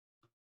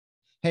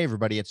Hey,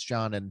 everybody, it's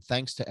John, and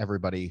thanks to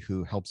everybody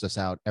who helps us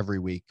out every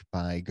week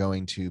by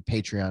going to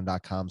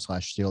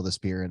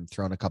patreon.com/stealthisbeer and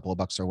throwing a couple of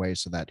bucks our way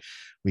so that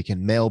we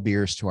can mail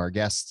beers to our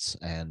guests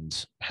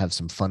and have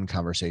some fun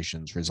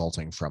conversations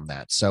resulting from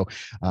that. So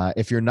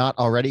if you're not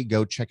already,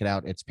 go check it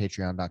out. It's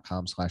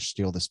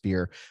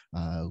patreon.com/stealthisbeer.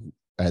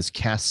 As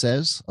Cass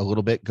says, a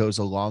little bit goes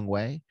a long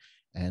way,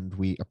 and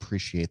we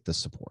appreciate the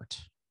support.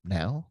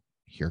 Now,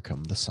 here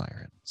come the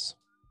sirens.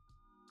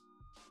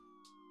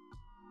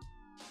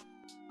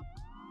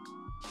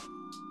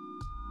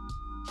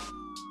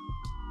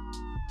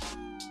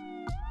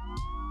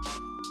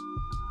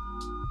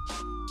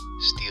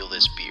 Steal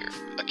This Beer,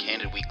 a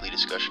candid weekly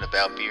discussion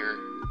about beer,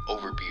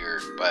 over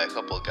beer, by a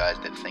couple of guys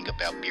that think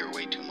about beer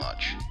way too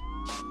much.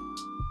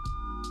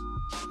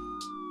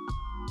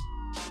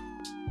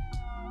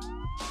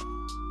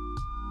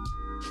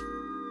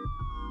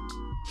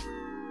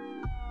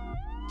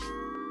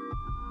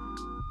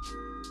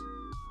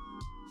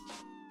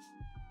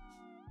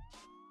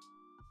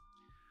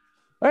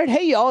 All right,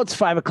 hey y'all, it's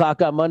 5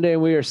 o'clock on Monday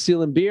and we are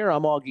stealing beer.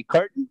 I'm Augie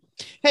Carton.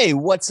 Hey,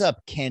 what's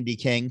up, Candy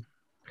King?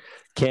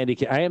 Candy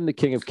King. I am the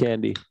king of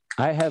candy.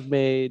 I have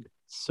made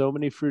so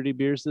many fruity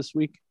beers this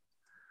week.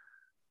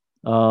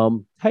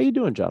 How you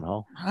doing, John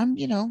Hall?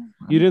 You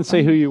didn't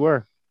say who you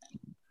were.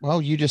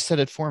 Well, you just said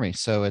it for me,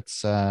 so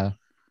it's that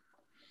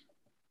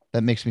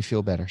makes me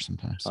feel better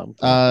sometimes.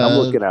 I'm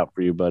looking out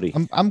for you, buddy.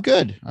 I'm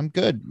good. I'm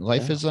good.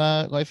 Life is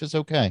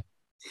okay.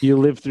 You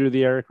lived through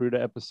the Eric Ruda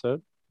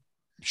episode?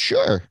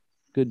 Sure.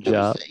 Good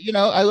job.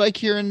 I like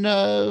hearing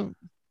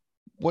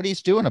what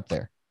he's doing up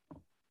there.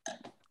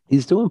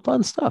 He's doing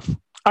fun stuff.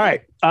 All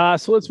right.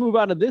 So let's move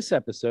on to this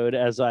episode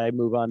as I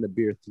move on to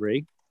beer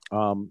 3.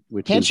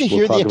 Which Can't you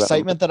hear the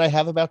excitement that I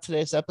have about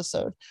today's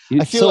episode?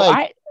 I feel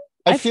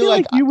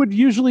like you would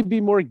usually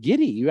be more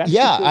giddy.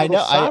 I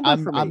know.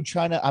 I'm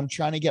trying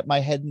to get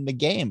my head in the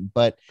game,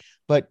 but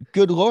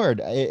good Lord,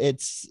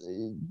 this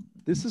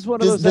is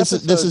one of those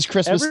episodes. This is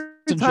Christmas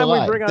in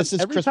July.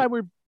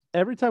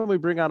 Every time we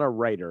bring on a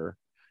writer,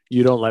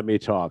 you don't let me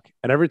talk,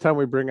 and every time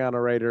we bring on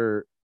a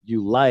writer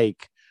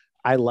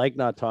I like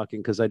not talking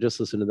because I just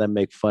listen to them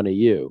make fun of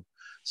you.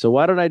 So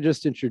why don't I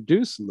just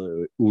introduce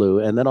Lou,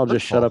 and then I'll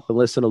just shut up and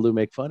listen to Lou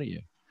make fun of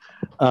you.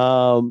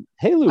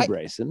 Hey, Lou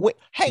Bryson. Wait,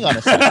 hang on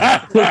a second.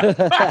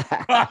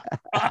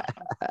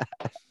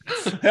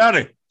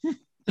 Howdy.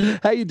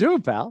 How you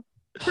doing, pal?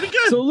 Pretty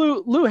good. So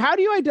Lou, how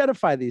do you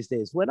identify these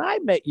days? When I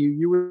met you,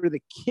 you were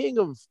the king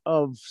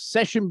of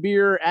session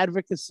beer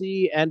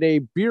advocacy and a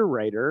beer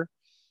writer.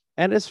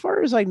 And as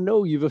far as I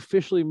know, you've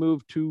officially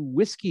moved to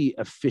whiskey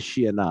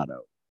aficionado.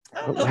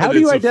 How do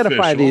you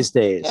identify these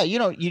days? Yeah,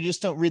 you just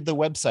don't read the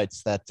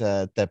websites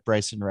that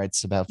Bryson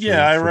writes about.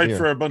 I write beer.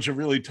 For a bunch of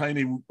really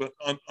tiny,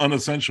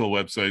 unessential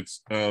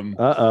websites. I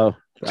feel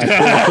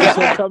this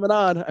one coming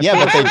on.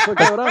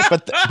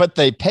 But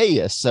they pay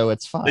you, so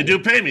it's fine. They do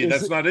pay me.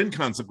 That's not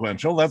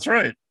inconsequential. That's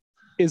right.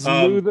 Is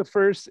Lou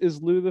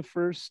the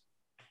first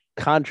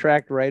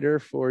contract writer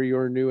for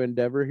your new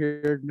endeavor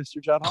here,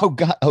 Mr. John Hall?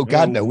 Oh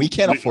God, no, we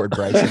can't afford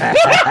Bryson.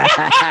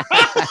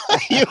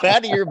 You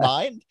out of your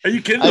mind? Are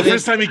you kidding? The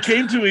first time he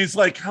came to me, he's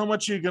like, how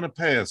much are you going to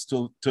pay us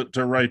to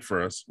write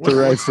for us?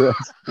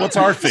 What's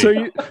our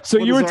fee? So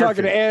you were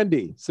talking to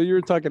Andy.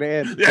 Yeah,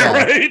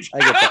 right. I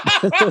get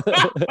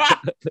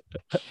that.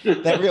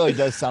 That really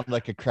does sound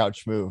like a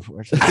Crouch move.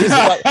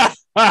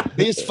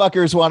 These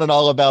fuckers want an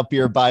all about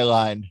beer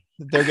byline.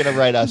 They're gonna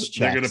write us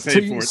checks. They're gonna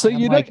pay for it. So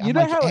you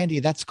know how Andy,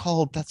 that's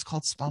called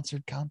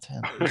sponsored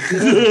content. I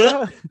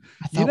thought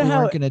we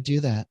weren't gonna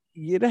do that.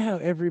 You know how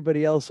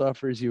everybody else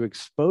offers you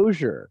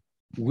exposure.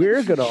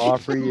 We're gonna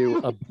offer you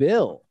a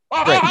bill.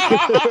 Right.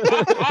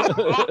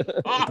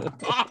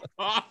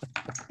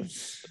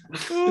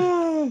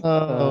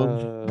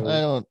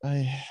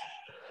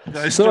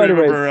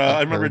 I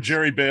remember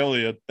Jerry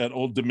Bailey at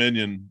Old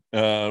Dominion. We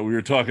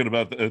were talking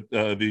about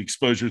the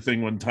exposure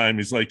thing one time.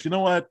 He's like, you know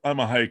what? I'm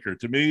a hiker.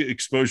 To me,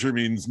 exposure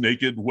means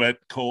naked, wet,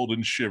 cold,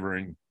 and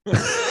shivering.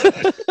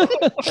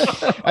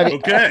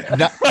 Okay.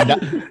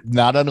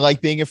 Not unlike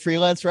being a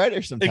freelance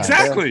writer sometimes.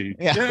 Exactly.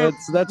 Yeah.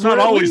 That's not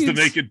always the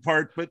naked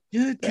part, but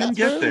it can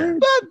get there.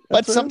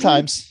 But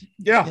sometimes,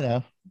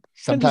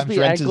 sometimes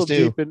rent is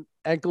due.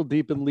 Ankle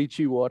deep in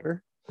lychee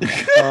water.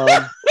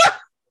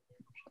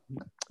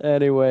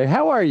 Anyway,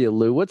 how are you,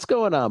 Lou? What's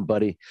going on,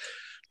 buddy?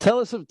 Tell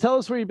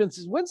us where you've been.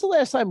 When's the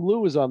last time Lou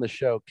was on the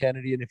show,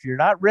 Kennedy? And if you're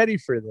not ready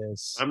for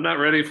this, I'm not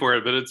ready for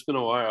it, but it's been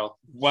a while.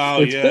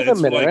 Wow,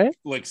 it's minute, right?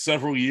 Like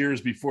several years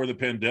before the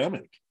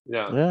pandemic.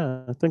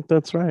 Yeah, I think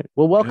that's right.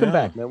 Well, welcome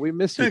back, man. We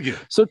missed you. Thank you.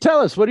 So tell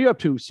us, what are you up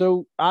to?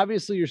 So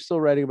obviously you're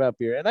still writing about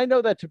beer, and I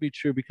know that to be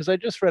true because I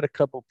just read a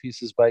couple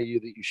pieces by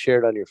you that you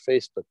shared on your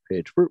Facebook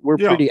page. We're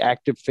pretty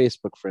active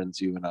Facebook friends,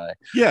 you and I.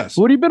 Yes.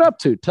 What have you been up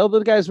to? Tell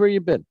the guys where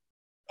you've been.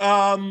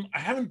 I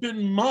haven't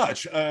been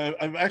much.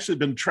 I've actually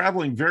been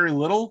traveling very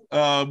little,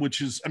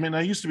 which is,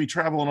 I used to be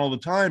traveling all the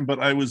time, but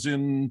I was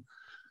in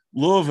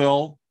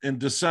Louisville in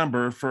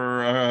December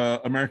for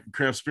American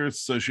Craft Spirits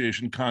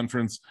Association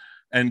conference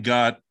and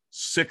got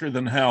sicker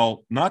than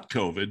hell, not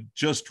COVID,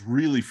 just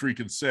really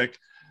freaking sick.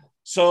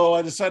 So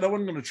I decided I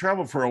wasn't going to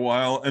travel for a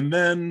while. And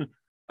then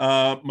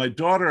my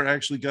daughter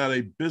actually got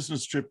a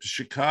business trip to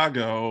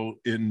Chicago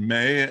in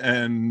May,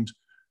 and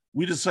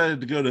we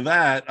decided to go to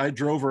that. I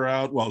drove her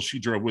out. Well, she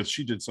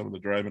did some of the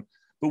driving,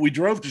 but we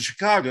drove to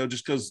Chicago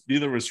just because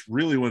neither of us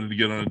really wanted to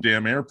get on a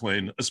damn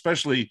airplane.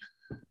 Especially,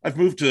 I've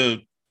moved to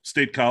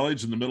State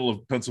College in the middle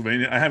of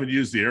Pennsylvania. I haven't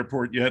used the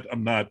airport yet.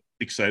 I'm not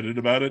excited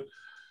about it.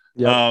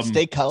 Yeah.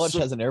 State College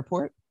has an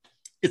airport?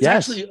 It's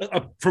actually,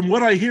 from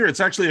what I hear, it's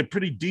actually a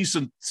pretty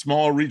decent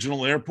small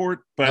regional airport,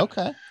 but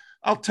Okay.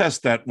 I'll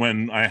test that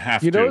when I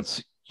have You know,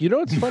 to.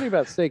 what's funny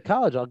about State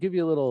College? I'll give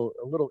you a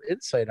little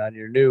insight on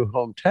your new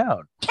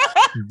hometown.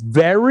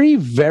 Very,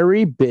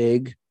 very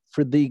big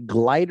for the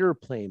glider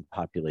plane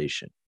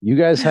population. You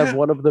guys have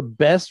one of the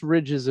best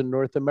ridges in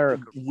North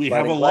America. We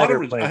have a lot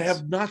of. Planes. I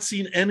have not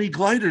seen any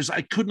gliders.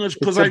 I couldn't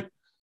because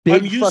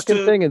big I'm used fucking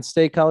to, thing in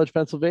State College,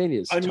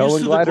 Pennsylvania. I'm used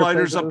to the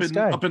gliders up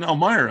up in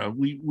Elmira.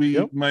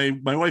 Yep. My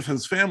wife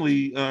has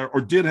family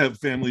or did have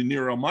family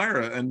near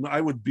Elmira, and I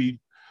would be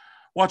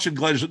watching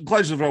gliders.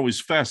 Gliders have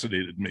always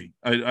fascinated me.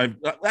 I've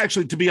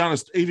actually, to be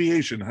honest,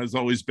 aviation has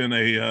always been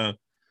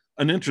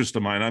an interest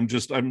of mine. I'm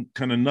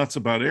kind of nuts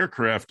about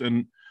aircraft,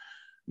 and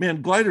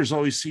man, gliders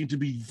always seem to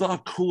be the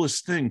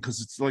coolest thing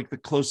because it's like the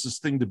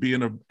closest thing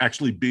to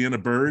actually being a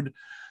bird.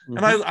 Mm-hmm.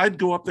 And I'd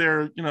go up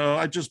there,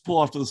 I'd just pull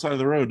off to the side of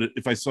the road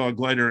if I saw a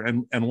glider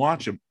and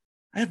watch them.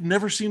 I have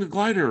never seen a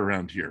glider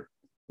around here.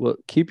 Well,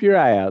 keep your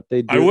eye out.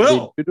 I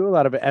will. They do a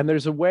lot of it. And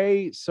there's a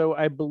way. So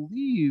I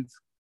believe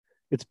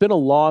it's been a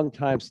long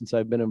time since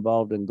I've been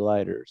involved in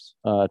gliders,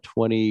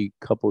 20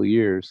 couple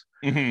years.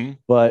 Mm-hmm.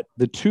 But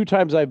the 2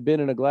 times I've been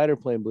in a glider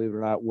plane, believe it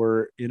or not,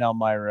 were in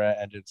Elmira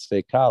and in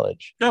State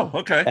College. Oh,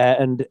 okay.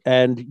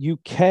 And you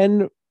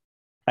can,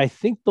 I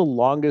think the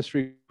longest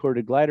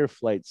recorded glider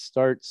flight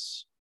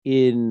starts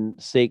in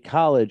State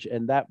College,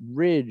 and that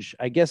ridge,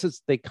 I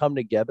guess they come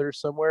together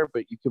somewhere,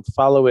 but you can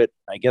follow it,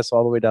 I guess,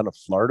 all the way down to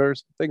Florida or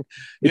something.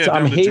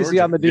 I'm hazy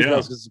Georgia. on the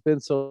details because it's been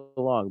so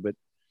long, but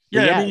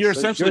I mean, you're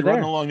essentially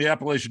running along the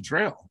Appalachian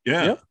Trail.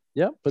 Yeah.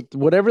 Yep. But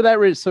whatever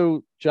that is,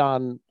 so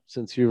John,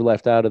 since you're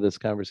left out of this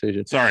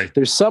conversation, sorry,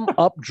 there's some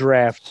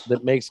updraft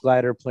that makes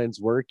glider planes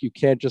work. You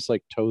can't just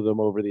like tow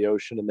them over the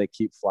ocean and they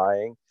keep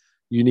flying.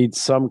 You need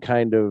some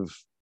kind of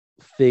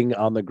thing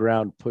on the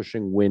ground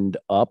pushing wind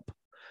up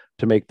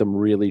to make them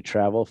really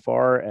travel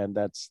far, and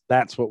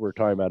that's what we're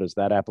talking about. Is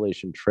that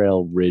Appalachian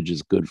Trail ridge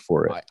is good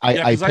for it?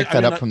 I picked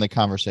that up from the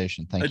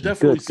conversation. Thank you.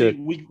 Definitely see.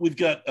 We've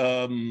got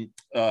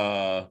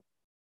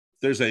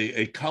there's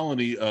a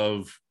colony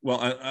of,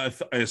 well, I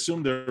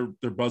assume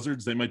they're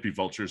buzzards. They might be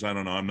vultures. I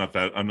don't know. I'm not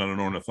an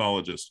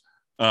ornithologist.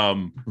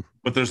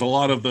 But there's a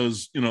lot of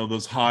those,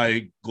 those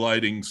high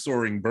gliding,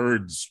 soaring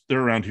birds.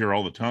 They're around here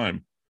all the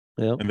time.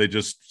 Yep. And they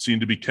just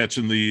seem to be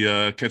catching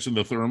the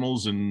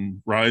thermals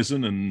and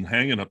rising and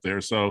hanging up there.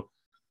 So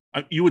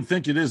you would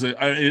think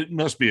it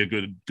must be a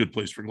good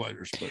place for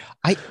gliders.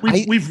 But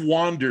we've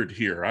wandered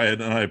here. I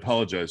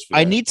apologize for that.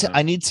 I need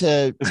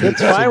to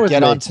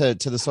get onto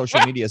the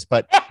social medias,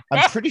 but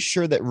I'm pretty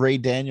sure that Ray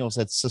Daniels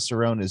at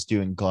Cicerone is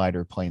doing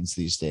glider planes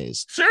these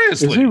days.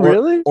 Seriously? Is he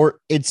really? Or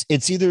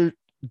it's either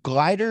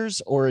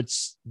gliders or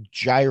it's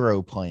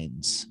gyro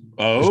planes.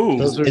 Oh,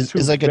 those are two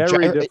like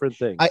very different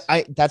things.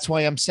 I that's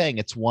why I'm saying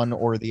it's one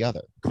or the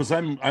other. Because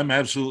I'm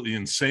absolutely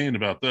insane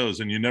about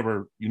those, and you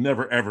never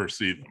ever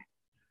see them.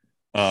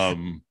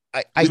 When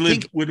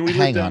we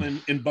lived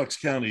down in Bucks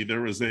County,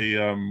 there was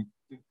an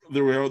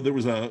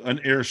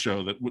air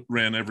show that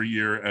ran every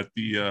year at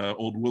the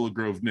old Willow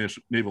Grove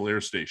Naval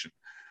Air Station,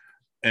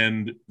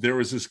 and there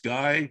was this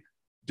guy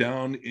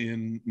down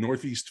in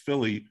Northeast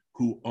Philly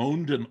who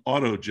owned an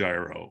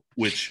autogyro,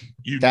 which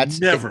you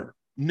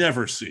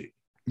never see.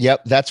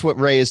 Yep, that's what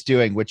Ray is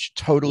doing, which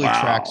totally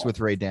tracks with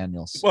Ray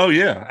Daniels. Well,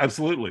 yeah,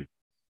 absolutely.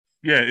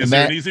 Yeah, is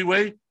there an easy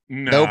way?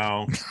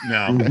 No, nope.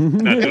 No,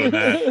 not doing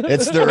that.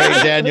 It's the Ray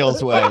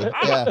Daniels way.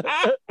 Yeah,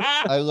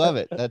 I love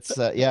it. That's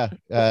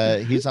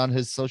he's on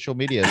his social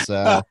medias,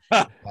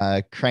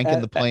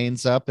 cranking the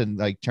planes up and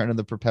like turning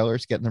the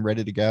propellers, getting them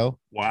ready to go.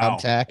 Wow.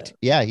 Contact.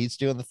 Yeah, he's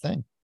doing the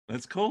thing.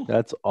 That's cool.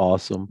 That's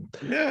awesome.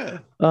 Yeah.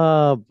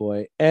 Oh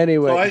boy.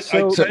 Anyway,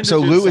 so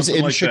Lou is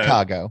in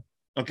Chicago.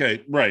 That.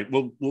 Okay, right.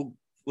 Well,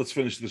 let's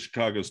finish the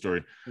Chicago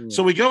story.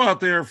 So we go out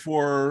there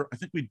I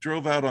think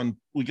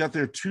we got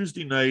there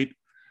Tuesday night,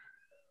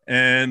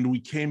 and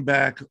we came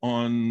back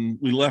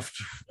we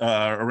left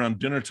around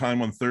dinner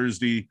time on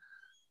Thursday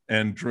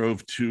and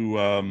drove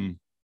to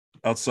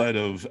outside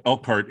of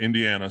Elkhart,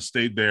 Indiana,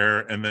 stayed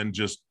there, and then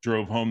just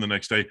drove home the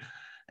next day.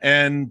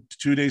 And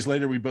 2 days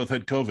later, we both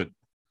had COVID.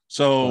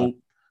 So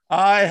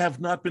I have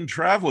not been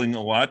traveling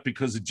a lot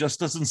because it just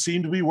doesn't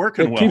seem to be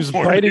working well. Keeps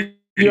biting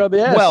you on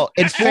the ass. Well,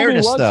 in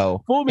fairness,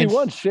 though, fool me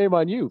once, shame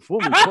on you.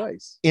 Fool me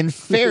twice. In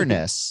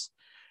fairness,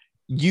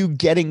 you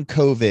getting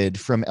COVID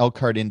from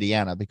Elkhart,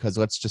 Indiana, because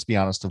let's just be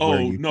honest of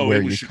where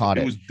you caught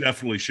it. It was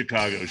definitely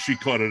Chicago. She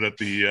caught it at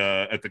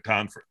the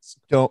conference.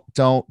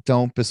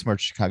 Don't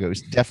besmirch Chicago. It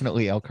was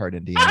definitely Elkhart,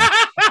 Indiana.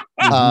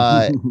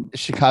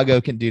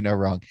 Chicago can do no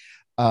wrong.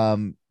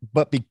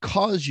 But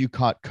because you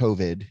caught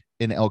COVID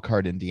in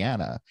Elkhart,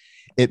 Indiana,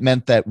 it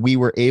meant that we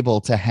were able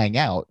to hang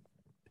out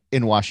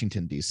in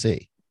Washington,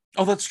 D.C.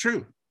 Oh, that's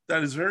true.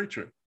 That is very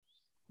true.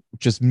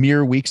 Just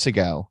mere weeks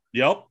ago.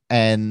 Yep.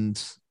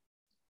 And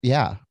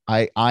yeah,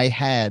 I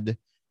had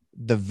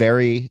the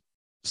very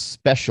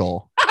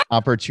special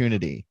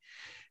opportunity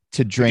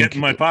to drink Get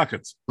in my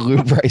pockets.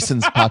 Lou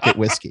Bryson's pocket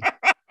whiskey.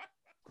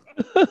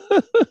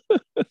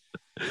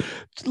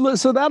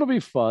 So that'll be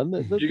fun.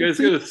 You guys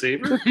get a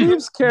saver? The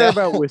thieves care No,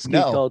 about whiskey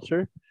no.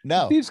 culture.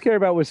 No. Thieves care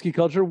about whiskey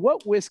culture.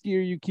 What whiskey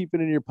are you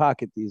keeping in your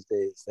pocket these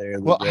days? There.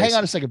 Lou Well, hang Bryson?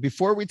 on a second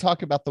before we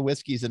talk about the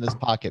whiskeys in his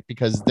pocket,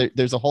 because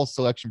there's a whole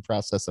selection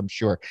process, I'm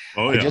sure.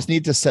 Oh, I yeah. just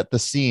need to set the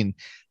scene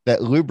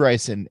that Lou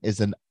Bryson is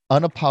an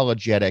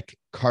unapologetic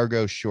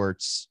cargo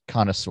shorts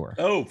connoisseur.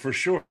 Oh, for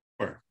sure.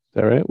 All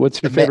right.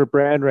 What's your The ma- favorite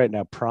brand right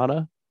now?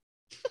 Prana.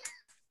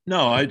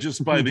 No, I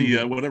just buy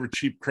the whatever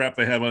cheap crap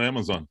they have on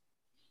Amazon.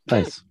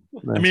 Nice.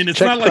 I mean, it's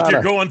Check not like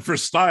you're Prana. going for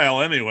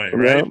style anyway,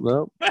 right?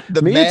 No.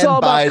 The Me, it's man all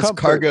about buys comfort.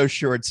 cargo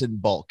shorts in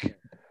bulk.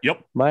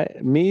 Yep.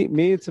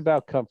 Me, it's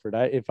about comfort.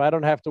 If I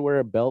don't have to wear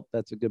a belt,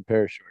 that's a good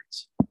pair of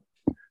shorts.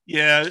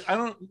 Yeah, I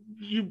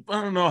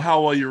don't know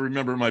how well you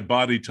remember my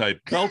body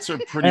type. Belts are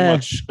pretty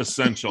much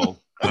essential.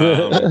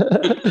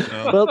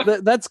 Well,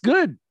 that's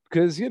good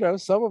because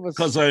some of us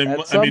Because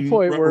at some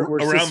point we're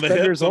around the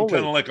hips, suspenders I'm only.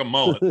 kind of like a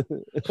mullet.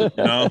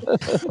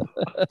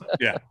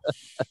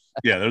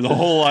 Yeah. There's a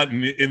whole lot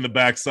in the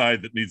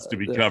backside that needs to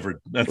be covered.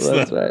 That's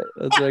right.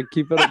 That's right.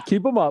 Keep them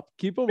up.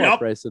 Keep them Yep. up,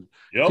 Bryson.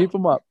 Yep. Keep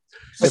them up.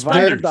 If I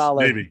had a Suspenders,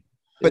 dollar, maybe.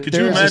 But Could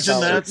you there's a imagine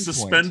that? certain point.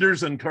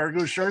 Suspenders and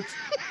cargo shorts?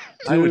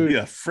 I would be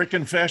a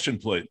freaking fashion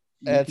plate.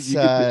 That's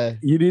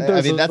you need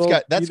those. I mean, that's old-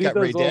 got you need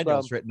Ray those old,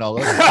 Daniels written all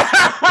over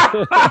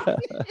it.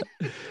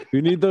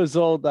 you need those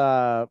old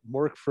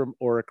Mork from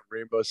Orc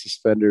rainbow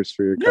suspenders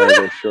for your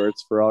cargo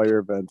shorts for all your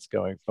events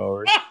going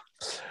forward.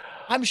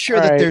 I'm sure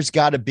All that right. there's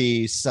got to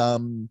be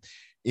some,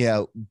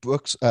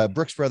 Brooks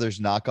Brothers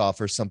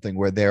knockoff or something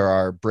where there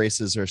are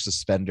braces or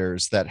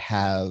suspenders that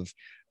have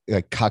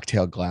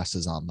cocktail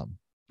glasses on them.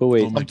 But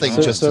wait, Oh my Something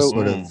God. just to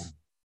sort of.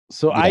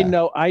 So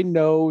Yeah. I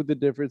know the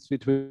difference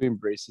between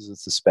braces and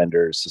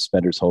suspenders.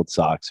 Suspenders hold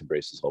socks and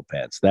braces hold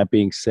pants. That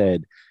being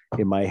said,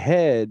 in my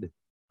head,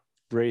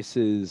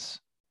 braces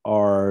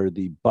are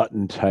the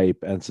button type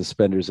and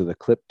suspenders are the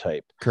clip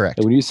type. Correct.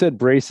 And when you said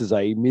braces,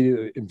 I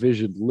immediately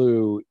envisioned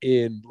Lou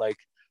in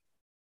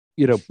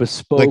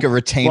bespoke Like a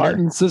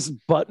retainer.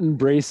 button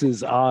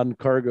braces on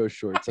cargo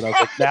shorts. And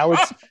I was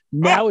like,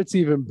 now it's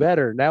even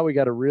better. Now we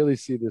got to really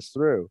see this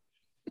through.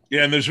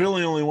 Yeah, and there's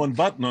really only one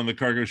button on the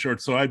cargo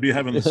shorts, so I'd be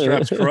having the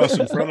straps crossed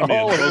in front of me,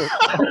 and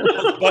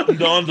both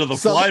buttoned onto the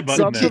fly button.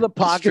 Some to the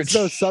pockets,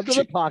 some to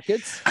the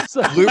pockets.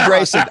 Lou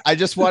Bryson, I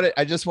just wanted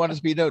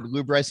to be noted.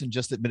 Lou Bryson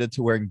just admitted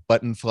to wearing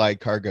button fly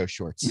cargo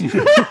shorts.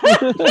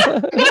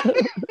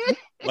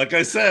 Like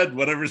I said,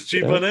 whatever's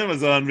cheap on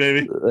Amazon,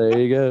 baby. There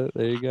you go.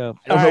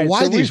 I don't know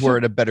why these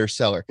weren't a better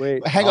seller.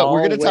 Wait, Hang on, we're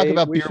going to talk wait,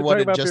 about we beer should one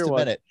talk in about just beer a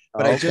one. minute.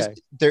 But Oh, I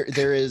just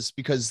there is,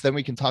 because then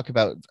we can talk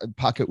about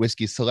pocket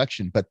whiskey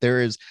selection. But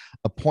there is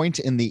a point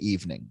in the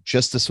evening,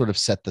 just to sort of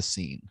set the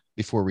scene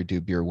before we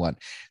do beer one.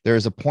 There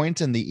is a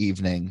point in the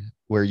evening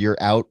where you're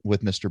out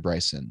with Mr.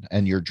 Bryson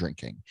and you're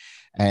drinking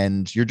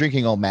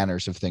all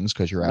manners of things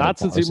because you're out. Not at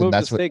since bars, he and moved to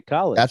that's what state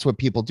college. that's what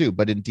people do.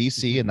 But in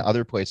DC and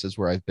other places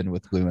where I've been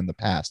with Lou in the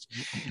past,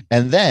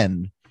 and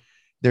then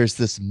there's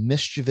this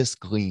mischievous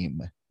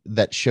gleam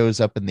that shows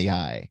up in the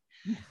eye,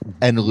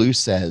 and Lou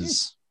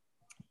says,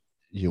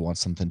 "You want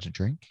something to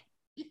drink?"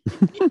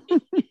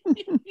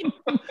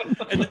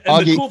 And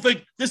Augie. the cool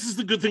thing, this is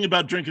the good thing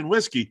about drinking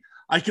whiskey.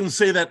 I can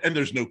say that, and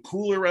there's no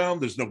cooler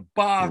around, there's no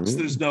box,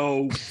 there's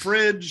no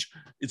fridge.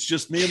 It's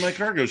just me and my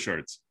cargo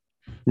shorts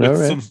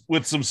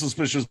with some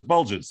suspicious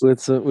bulges. with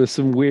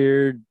some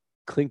weird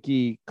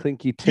clinky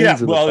tins. Yeah, in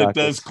the well, it pockets.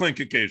 does clink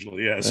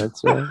occasionally. Yes.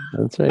 That's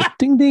right.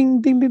 Ding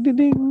ding ding ding ding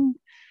ding.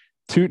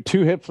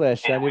 Two hip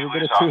flash. John, you ever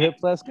been a two hip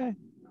flash guy?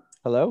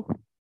 Hello.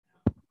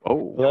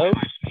 Oh, Hello.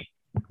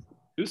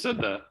 Who said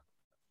that?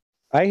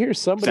 I hear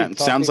somebody.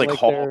 sounds like talking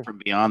Hall they're- from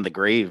Beyond the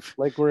Grave.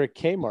 like we're at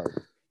Kmart.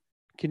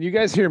 Can you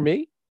guys hear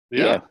me?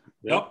 Yeah.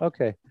 Yep.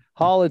 Okay,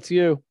 Hall, it's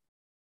you.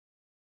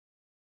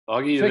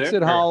 Augie, you Fix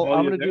there? it, Hall. Or-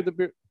 I'm you gonna there? do the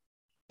beer.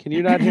 Can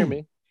you not hear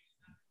me?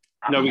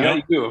 No, we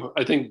got you.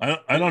 I think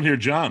I don't hear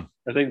John.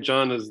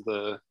 John is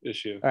the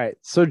issue. All right.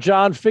 So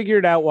John, figure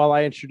it out while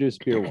I introduce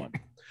beer one.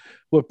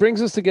 What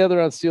brings us together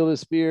on Steal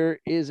This Beer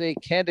is a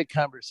candid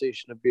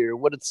conversation of beer.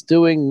 What it's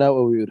doing, not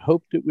what we would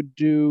hoped it would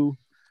do.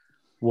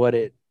 What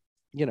it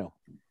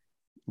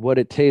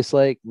tastes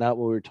like, not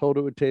what we were told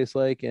it would taste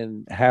like,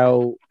 and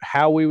how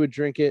we would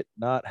drink it,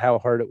 not how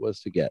hard it was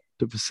to get.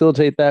 To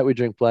facilitate that, we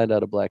drink blind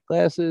out of black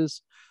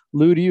glasses.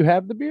 Lou, do you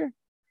have the beer?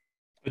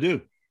 I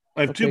do.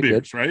 I have Okay, two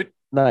beers, right?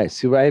 Nice.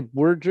 So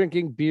we're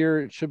drinking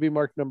beer. It should be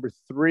marked number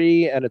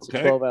 3, and it's Okay.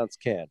 a 12-ounce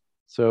can.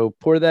 So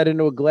pour that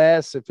into a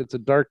glass. If it's a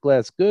dark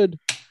glass, good.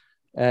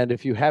 And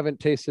if you haven't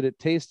tasted it,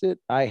 taste it.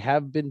 I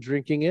have been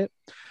drinking it.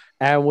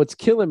 And what's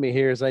killing me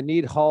here is I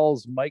need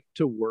Hall's mic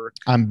to work.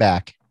 I'm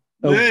back.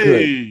 Oh, good.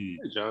 Hey.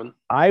 Hey, John.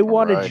 I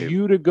wanted Right.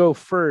 you to go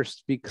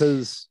first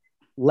because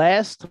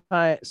last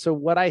time, so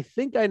what I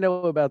think I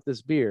know about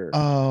this beer,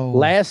 Oh,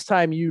 last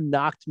time you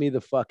knocked me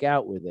the fuck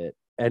out with it.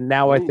 And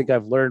now I think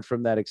I've learned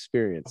from that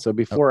experience. So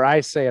before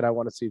I say it, I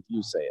want to see if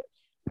you say it.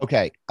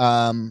 okay.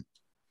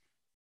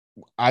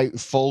 I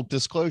full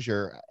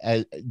disclosure,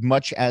 as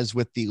much as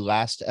with the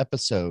last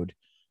episode,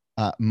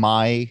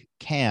 my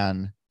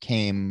can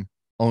came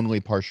only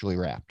partially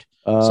wrapped.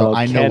 So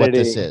I know what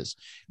this is.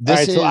 This All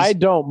right, is, so I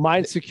don't.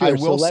 Mine's secure. I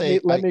will so say,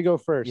 let me go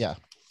first. yeah.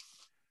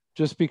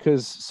 Just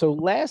because. So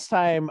last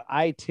time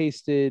I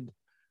tasted,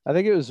 I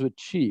think it was with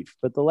Chief,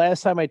 but the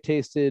last time I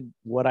tasted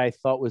what I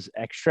thought was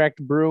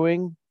extract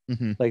brewing,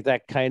 Mhm. like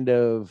that kind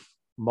of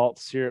malt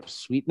syrup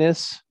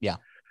sweetness. Yeah.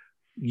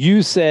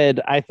 You said,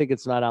 I think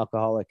it's not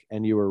alcoholic,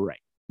 and you were right.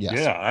 Yes.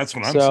 Yeah, that's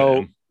what I'm So,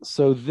 saying.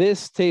 so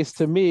this tastes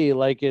to me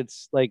like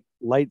it's like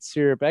light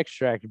syrup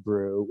extract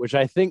brew, which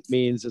I think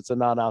means it's a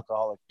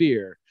non-alcoholic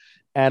beer.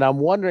 And I'm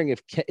wondering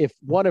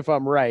if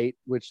I'm right,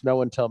 which no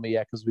one tell me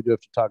yet because we do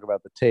have to talk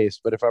about the taste.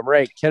 But if I'm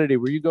right, Kennedy,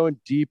 were you going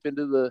deep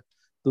into the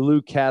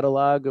Lou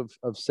catalog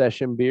of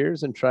session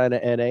beers and trying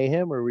to NA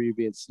him, or were you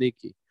being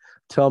sneaky?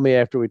 Tell me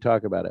after we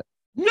talk about it.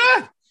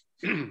 Yeah.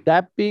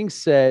 That being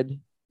said,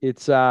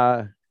 it's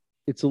a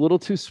little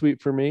too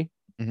sweet for me.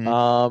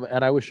 Mhm.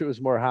 And I wish it was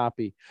more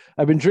hoppy.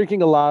 I've been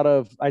drinking a lot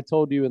of, I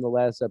told you in the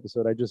last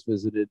episode, I just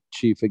visited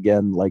Chief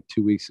again like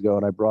 2 weeks ago,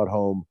 and I brought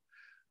home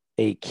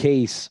a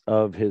case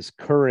of his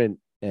current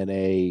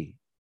NA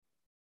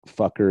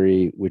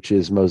fuckery, which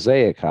is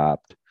Mosaic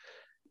hopped.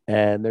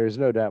 And there's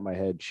no doubt in my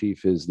head,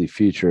 Chief is the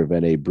future of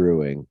NA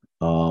brewing.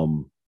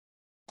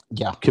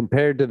 Yeah.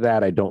 Compared to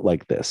that, I don't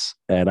like this.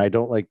 And I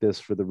don't like this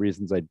for the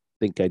reasons I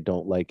think I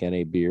don't like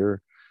NA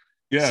beer.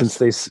 Yes.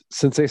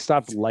 Since they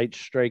stopped light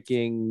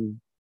striking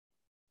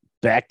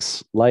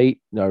Beck's Light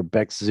or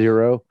Beck's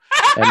Zero,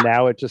 and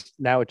now it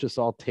just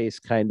all tastes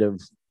kind of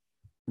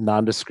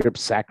nondescript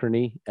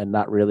saccharine and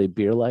not really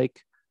beer like.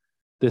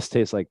 This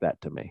tastes like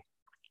that to me.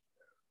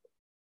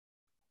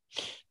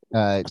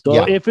 So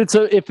Yeah. if it's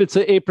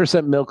a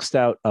 8% milk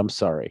stout, I'm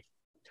sorry,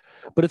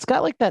 but it's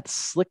got like that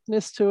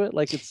slickness to it,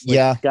 like it's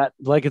got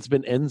like it's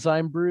been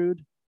enzyme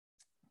brewed.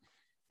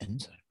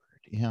 Enzyme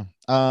brewed, yeah.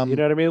 You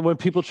know what I mean? When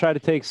people try to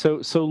take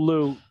so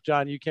Lou,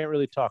 John, you can't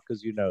really talk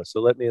because you know. So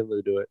let me and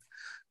Lou do it.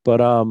 But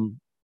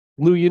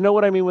Lou, you know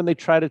what I mean when they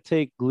try to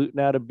take gluten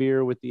out of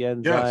beer with the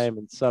enzyme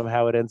and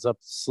somehow it ends up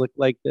slick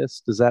like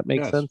this? Does that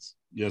make sense?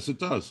 Yes, it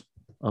does.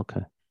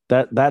 Okay.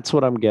 That's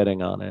what I'm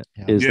getting on it.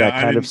 Yeah. Is Yeah,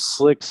 that kind of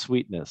slick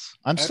sweetness.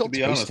 I'm I have still to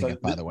be honest, tasting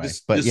it, by the way.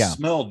 This But yeah.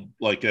 smelled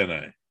like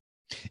NA.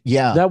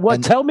 Yeah. Now what?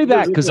 And- Tell me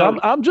that, because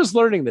I'm just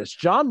learning this.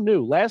 John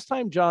knew last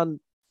time. John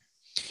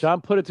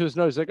put it to his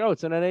nose. He's like, oh,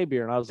 it's an NA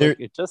beer, and I was like,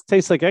 it just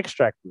tastes like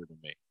extract beer to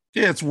me.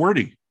 Yeah, it's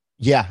wordy.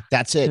 Yeah,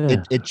 that's it.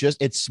 Yeah.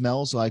 It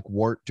smells like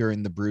wort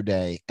during the brew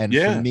day. And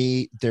Yeah. for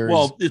me,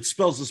 It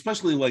smells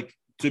especially like,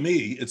 to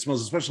me, it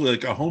smells especially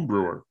like a home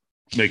brewer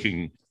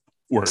making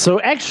wort. So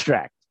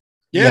extract.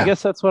 Yeah. I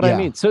guess that's what I Yeah.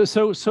 mean. So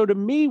to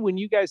me, when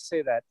you guys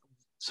say that,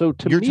 so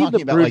to you're me, talking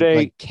the about brew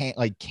day,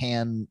 like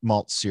canned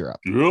malt syrup.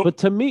 Yep. but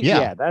to me, Yeah.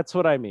 yeah, that's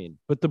what I mean.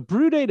 But the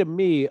brew day to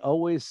me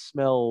always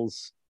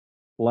smells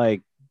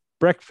like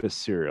breakfast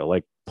cereal,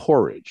 like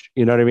porridge.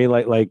 You know what I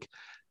mean?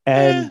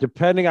 And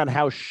depending on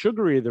how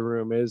sugary the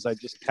room is, I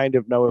just kind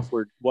of know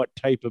what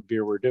type of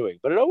beer we're doing.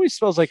 But it always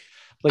smells like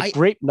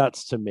grape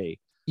nuts to me.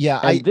 Yeah,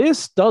 And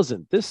this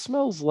doesn't. This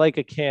smells like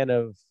a can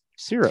of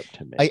syrup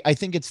to me. I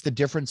think it's the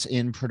difference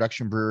in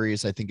production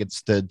breweries. I think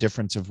it's the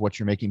difference of what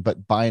you're making.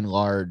 But by and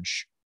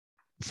large,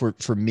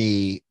 for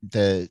me,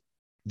 the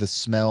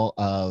smell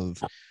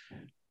of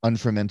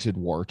unfermented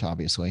wort,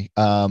 obviously,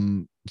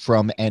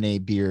 from NA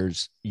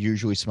beers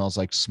usually smells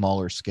like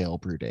smaller scale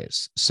brew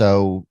days.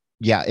 So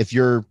yeah, if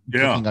you're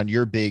cooking on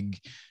your big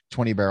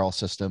 20 barrel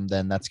system,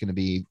 then that's going to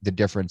be the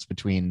difference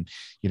between,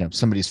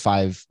 somebody's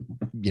 5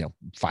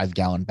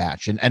 gallon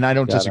batch. And I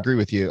don't disagree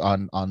with you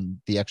on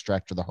the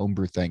extract or the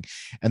homebrew thing.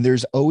 And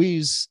there's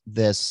always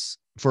this,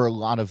 for a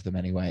lot of them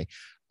anyway.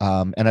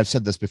 And I've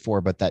said this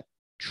before, but that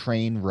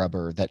train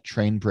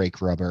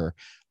brake rubber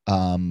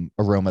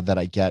aroma that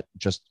I get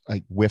just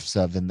like whiffs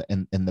of in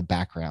the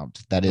background.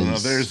 That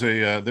is there's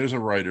a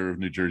writer of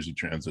New Jersey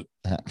Transit.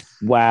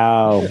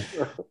 Wow.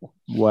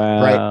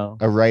 Right,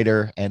 a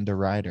writer and a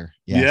rider.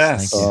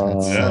 Yes.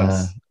 Thank you.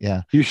 Yes.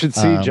 Yeah. You should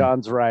see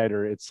John's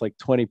rider. It's like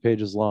 20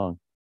 pages long.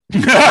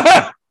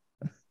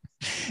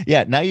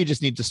 Yeah, now you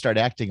just need to start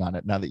acting on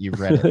it now that you've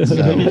read it.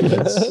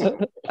 So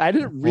I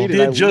didn't read He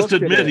it. did just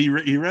admit he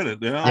read it.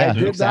 Yeah, I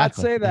did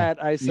exactly. not say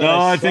that. I said No,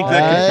 I think that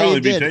it. could probably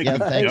You be did. taken.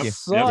 Yeah, thank you.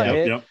 saw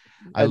it. Yep.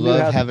 I knew how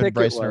love having thick it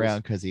Bryson was.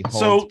 around because he holds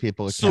So-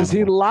 people Because he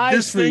accountable. lied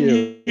This for thing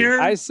you. here-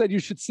 I said you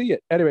should see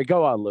it. Anyway,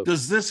 go on, Luke.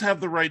 Does this have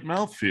the right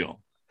mouthfeel?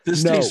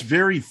 This No. tastes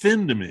very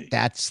thin to me.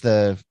 That's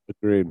the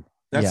Agreed.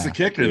 That's the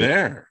kicker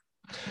there.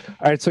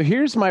 All right, so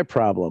here's my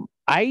problem.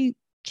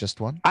 just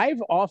one.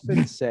 I've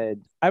often said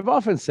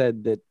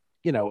that,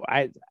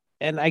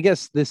 I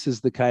guess this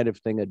is the kind of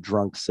thing a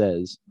drunk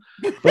says,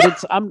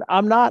 but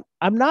I'm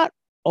not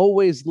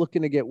always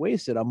looking to get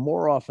wasted. I'm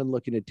more often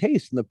looking to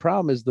taste. And the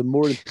problem is the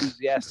more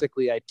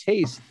enthusiastically I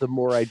taste, the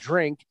more I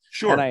drink.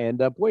 Sure. and I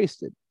end up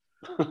wasted.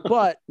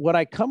 But when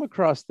I come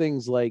across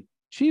things like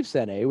Chiefs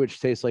NA, which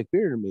tastes like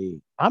beer to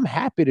me, I'm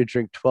happy to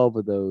drink 12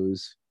 of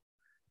those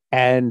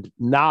and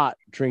not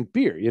drink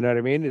beer. You know what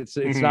I mean? It's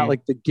not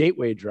like the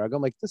gateway drug.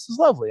 I'm like, this is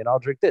lovely, and I'll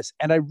drink this.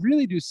 And I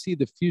really do see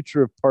the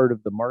future of part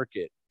of the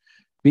market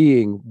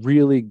being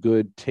really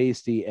good,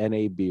 tasty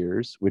NA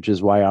beers, which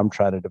is why I'm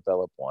trying to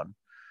develop one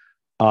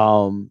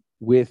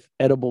with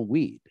edible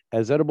weed.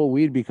 As edible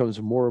weed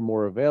becomes more and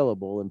more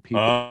available, and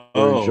people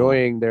are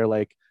enjoying their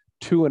like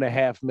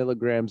 2.5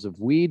 milligrams of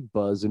weed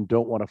buzz and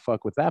don't want to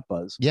fuck with that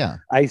buzz. Yeah.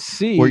 I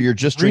see. Or you're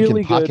just really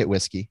drinking pocket good,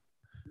 whiskey.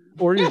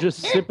 or you're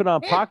just sipping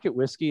on pocket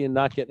whiskey and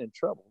not getting in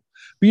trouble.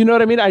 But you know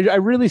what I mean? I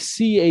really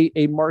see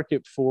a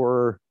market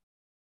for,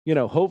 you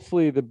know,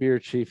 hopefully the beer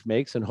Chief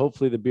makes, and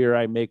hopefully the beer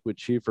I make with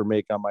Chief or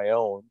make on my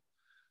own,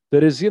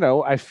 that is, you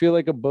know, I feel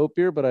like a boat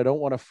beer, but I don't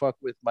want to fuck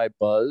with my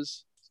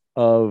buzz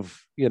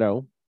of, you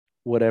know,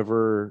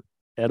 whatever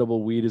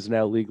edible weed is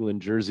now legal in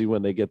Jersey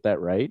when they get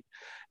that right.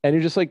 And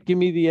you're just like, give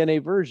me the NA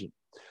version.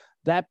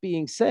 That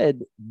being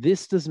said,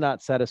 this does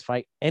not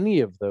satisfy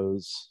any of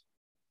those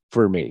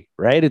for me,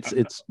 right?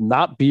 It's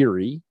not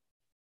beery.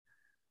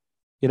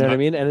 You know what I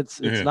mean? And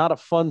it's not a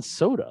fun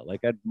soda.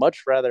 Like, I'd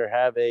much rather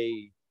have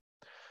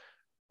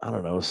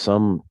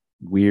some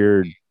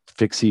weird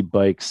fixie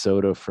bike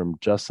soda from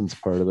Justin's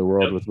part of the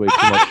world with way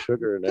too much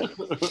sugar in it.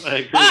 I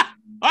agree.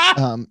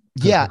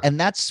 Yeah, and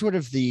that's sort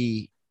of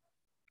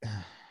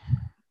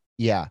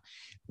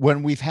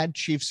when we've had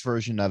Chief's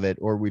version of it,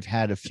 or we've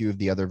had a few of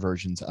the other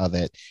versions of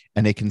it,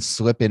 and it can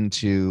slip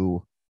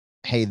into,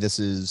 hey, this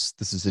is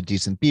a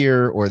decent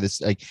beer, or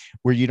this, like,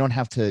 where you don't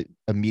have to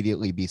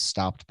immediately be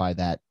stopped by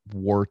that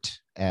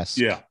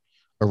wort-esque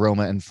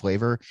aroma and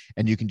flavor,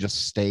 and you can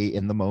just stay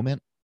in the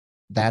moment.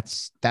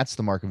 That's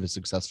the mark of a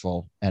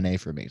successful NA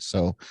for me.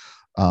 So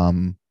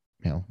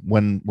you know,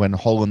 when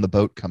Hole in the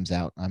Boat comes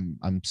out,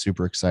 I'm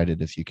super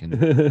excited if you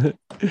can.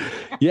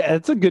 Yeah,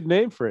 it's a good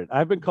name for it.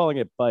 I've been calling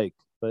it Bike,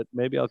 but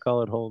maybe I'll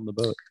call it Hole in the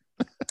Boat.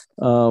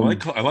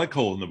 I like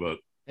Hole in the Boat.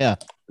 Yeah,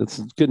 it's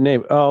a good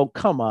name. Oh,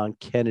 come on,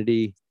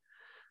 Kennedy.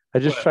 I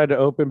just tried to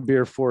open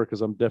beer 4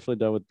 because I'm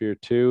definitely done with beer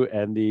 2,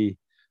 and the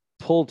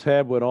pull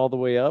tab went all the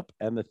way up,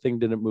 and the thing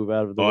didn't move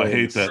out of the way. I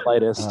hate that.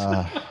 Slightest.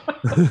 I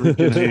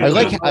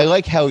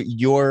like how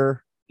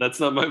you're. That's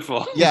not my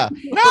fault. Yeah.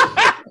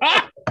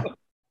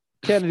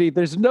 Kennedy,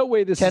 there's no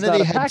way this Kennedy is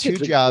not a had 2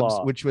 packaging jobs,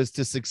 flaw. which was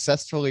to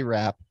successfully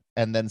wrap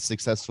and then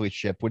successfully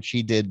ship, which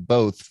he did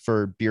both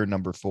for beer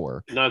number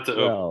 4. Not to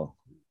Well,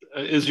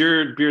 is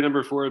your beer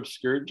number 4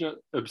 obscured, John?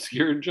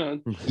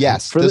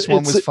 Yes, For this the-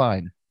 one it's- was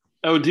fine.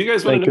 Oh, do you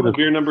guys want Thank to know you. what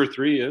beer number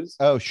 3 is?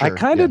 Oh, sure. I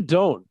kind of yeah.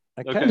 don't.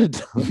 I Okay. kind of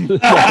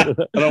don't. I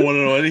don't want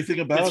to know anything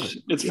about it.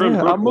 It's from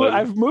Yeah, Brooklyn.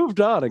 I've moved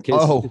on in case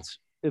Oh.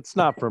 it's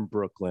not from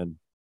Brooklyn.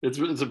 It's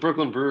a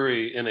Brooklyn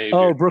brewery in a.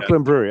 Oh, beer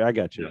Brooklyn Brewery. I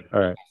got you. Yeah. All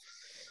right.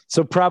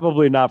 So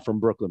probably not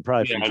from Brooklyn,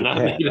 probably Yeah, from not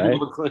Japan, made in right?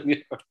 Brooklyn. Yeah.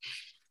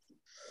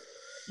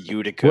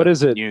 Utica. What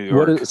is it? New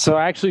What York. is, so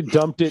I actually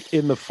dumped it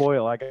in the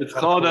foil. It's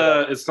called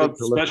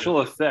Special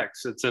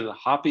Effects. It's a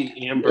hoppy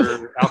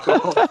amber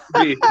alcohol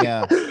free.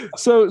 Yeah.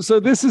 So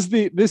this is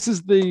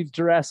the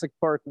Jurassic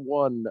Park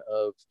 1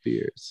 of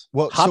beers.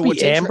 Well, so Hoppy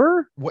what's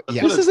amber?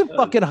 Yeah. This isn't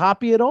fucking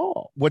hoppy at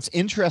all. What's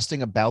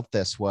interesting about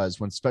this was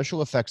when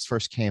special effects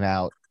first came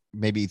out,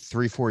 maybe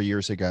 3-4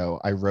 years ago,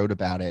 I wrote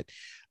about it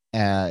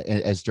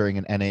as during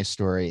an NA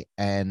story,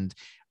 and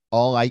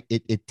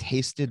it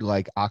tasted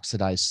like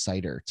oxidized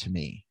cider to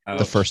me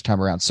the first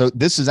time around. So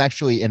this is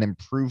actually an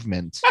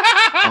improvement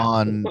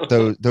on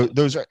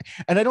those are,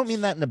 and I don't mean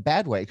that in a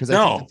bad way, because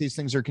I think that these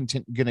things are going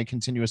to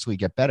continuously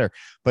get better.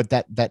 But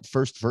that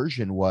first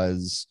version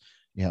was,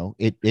 you know,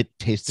 it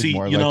tasted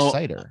more like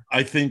cider.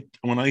 I think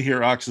when I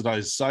hear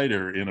oxidized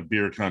cider in a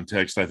beer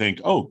context, I think,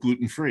 oh,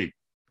 gluten-free.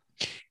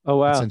 Oh,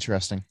 wow. That's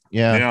interesting.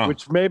 Yeah.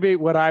 Which may be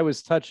what I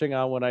was touching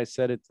on when I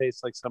said it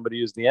tastes like somebody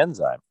used the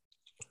enzyme.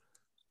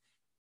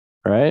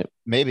 Right?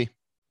 Maybe.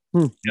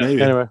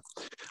 Maybe. Anyway,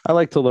 I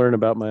like to learn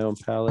about my own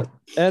palate.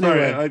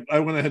 Anyway. Sorry, I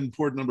went ahead and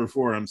poured number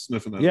 4. I'm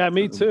sniffing it. Yeah,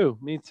 me too.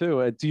 Me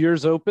too. Do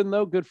yours open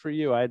though? Good for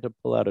you. I had to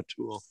pull out a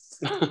tool.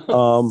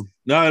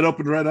 No, it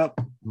opened right up.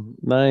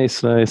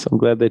 Nice. I'm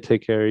glad they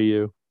take care of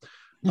you.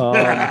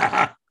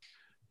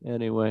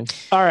 Anyway.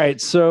 All right.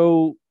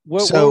 So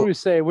what were we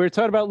saying? We were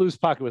talking about Lou's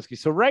pocket whiskey.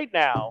 So right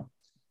now,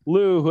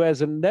 Lou, who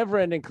has a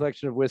never-ending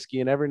collection of whiskey,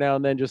 and every now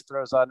and then just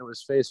throws onto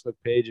his Facebook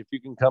page, if you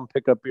can come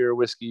pick up your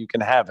whiskey, you can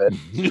have it.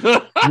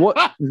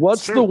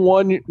 What's the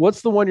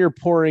one you're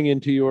pouring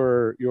into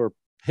your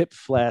hip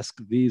flask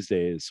these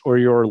days, or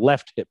your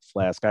left hip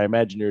flask? I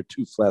imagine you're a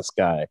 2-flask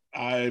guy.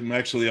 I'm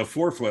actually a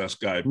 4-flask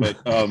guy,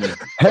 but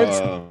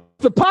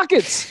the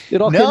pockets. It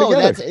all came No,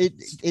 together.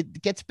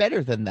 it gets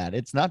better than that.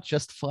 It's not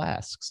just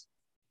flasks.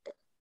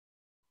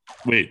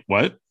 wait,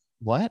 what?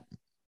 What?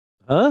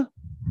 Huh?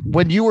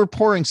 When you were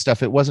pouring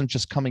stuff, it wasn't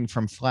just coming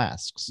from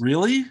flasks.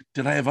 Really?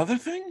 Did I have other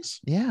things?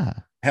 Yeah.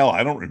 Hell,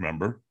 I don't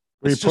remember.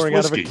 Were you It's just pouring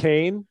out of a whiskey.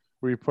 cane?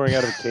 Were you pouring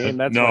out of a cane?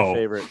 That's No. my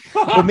favorite.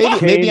 Well, maybe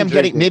Cane I'm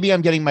drinking.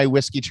 getting my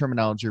whiskey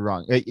terminology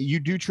wrong. You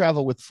do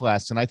travel with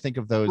flasks, and I think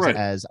of those Right.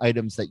 as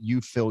items that you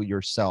fill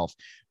yourself.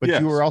 But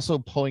Yes. you were also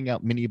pulling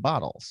out mini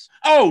bottles.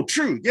 Oh,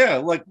 true. Yeah,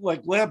 like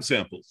lab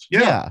samples.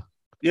 Yeah.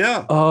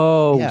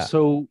 Oh, Yeah.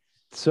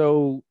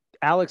 so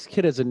Alex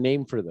Kidd has a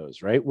name for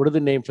those, right? What are the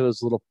name for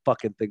those little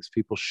fucking things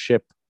people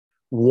ship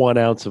 1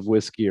 ounce of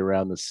whiskey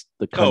around the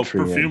Oh, country?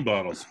 perfume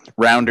bottles.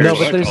 Rounders. No,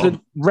 What I but there's call the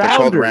them.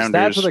 called rounders. That's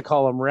rounders. what they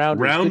call them.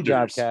 Rounders. Good job,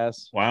 Rounders.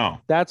 Cass.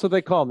 Wow. That's what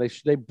they call them.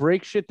 They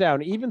break shit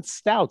down. Even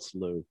stouts,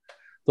 Lou.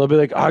 They'll be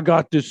like, I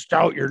got this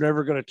stout you're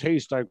never gonna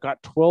taste. I've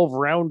got 12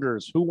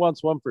 rounders. Who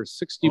wants one for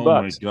 60 Oh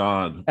bucks? my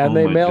God. And oh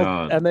they my mail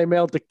God. and they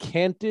mail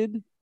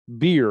decanted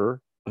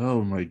beer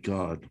Oh my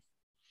God.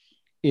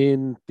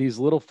 in these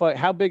little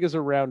how big is a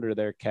rounder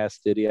there, Cass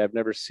Diddy? I've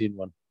never seen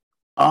one.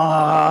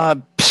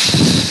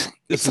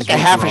 It's This like is a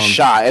what's half a wrong.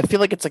 shot. I feel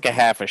like it's like a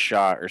half a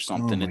shot or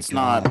something. my It's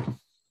God. not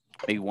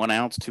maybe 1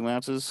 ounce, 2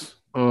 ounces.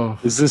 Oh.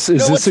 Is this You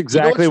know what's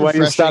exactly why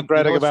you refreshing- stopped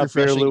writing what's about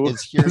beer, refreshing Lou?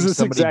 is hearing Is this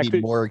somebody exactly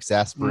be more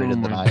exasperated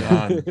Oh than my I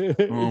am. God.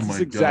 Oh is my this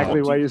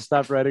exactly God. why you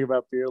stopped writing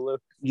about beer, Lou?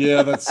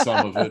 Yeah, that's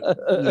some of it.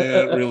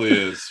 Yeah, it really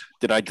is.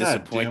 Did I God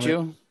disappoint damn it.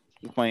 you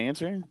with my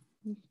answer?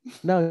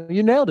 No,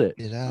 you nailed it.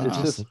 Did I It's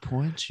just-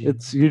 disappoint you?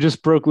 It's you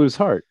just broke Lou's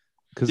heart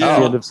because it's Yeah.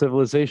 the end of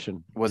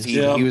civilization. Was he?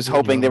 Yeah. He was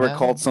hoping they were Yeah.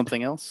 called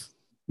something else.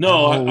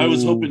 No, I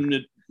was Oh. hoping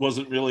it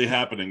wasn't really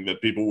happening,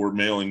 that people were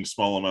mailing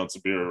small amounts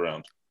of beer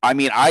around. I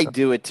mean, I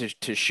do it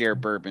to share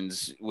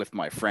bourbons with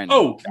my friend.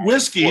 Oh, back and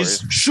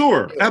whiskeys. forth.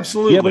 Sure. Yeah.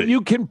 Absolutely. Yeah, but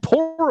you can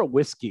pour a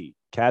whiskey,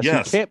 Cass.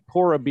 Yes. You can't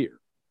pour a beer.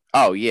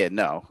 Oh yeah,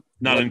 no.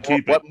 Not what, in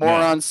keeping. What No.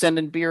 morons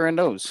sending beer in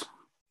those?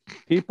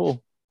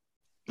 People,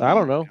 I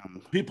don't know.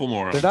 People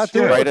morons. They're not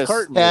doing Write it with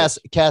us- carton.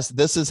 Cass,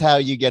 this is how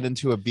you get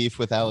into a beef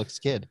with Alex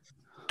Kidd.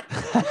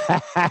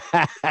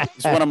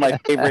 He's one of my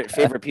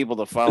favorite people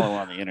to follow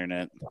on the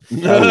internet.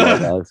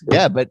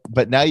 Yeah,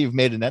 but now you've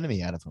made an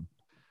enemy out of him.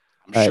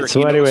 I'm All sure right, so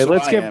he knows anyway, who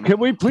let's I get. am. Can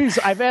we please?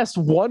 I've asked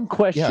one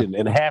question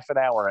in half an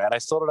hour, and I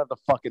still don't have the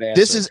fucking answer.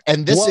 This is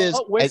and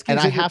Whiskey's I in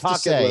your have to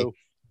pocket, say, Lou?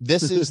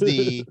 this is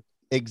the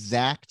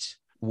exact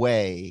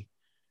way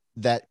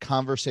that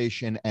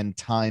conversation and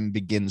time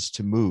begins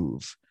to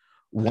move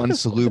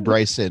once Lou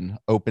Bryson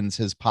opens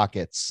his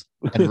pockets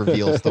and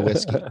reveals the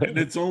whiskey. And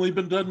it's only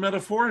been done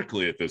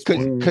metaphorically at this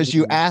point. Because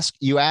you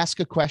ask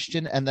a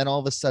question and then all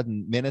of a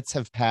sudden minutes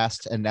have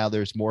passed and now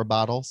there's more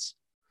bottles.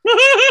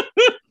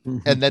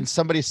 And then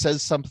somebody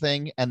says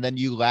something and then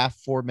you laugh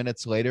 4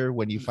 minutes later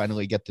when you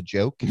finally get the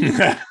joke.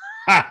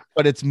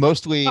 But it's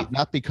mostly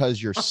not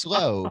because you're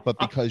slow, but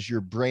because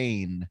your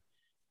brain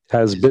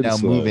has is been now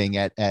slow. moving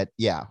at a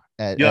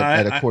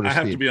quarter I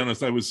have speed. to be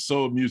honest. I was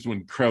so amused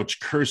when Crouch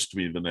cursed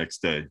me the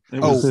next day. It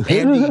Oh, was-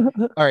 Andy.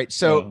 All right.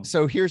 So Oh.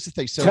 so here's the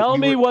thing. So Tell we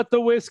me were- what the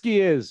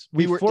whiskey is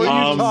we were before you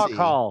in talk, DC.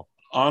 Hall.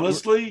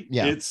 honestly,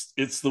 Yeah.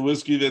 it's the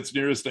whiskey that's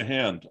nearest to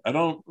hand. I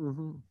don't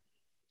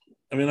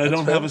That's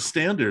have fair. a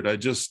standard. I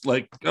just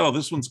like, oh,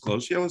 this one's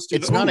close. Yeah, let's do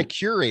It's that. not Oh, a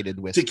curated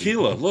whiskey.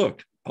 tequila.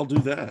 Look, I'll do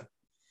that.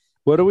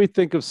 What do we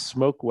think of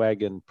Smoke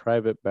Wagon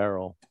Private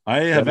Barrel?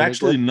 I have any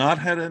actually good? not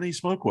had any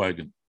smoke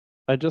wagon.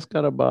 I just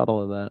got a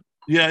bottle of that.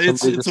 Yeah,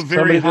 it's Somebody a just- very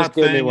somebody just hot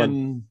gave me thing, one.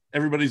 and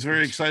everybody's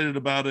very excited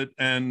about it.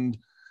 And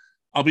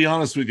I'll be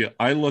honest with you,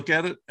 I look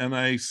at it and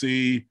I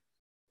see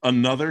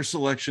another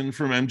selection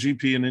from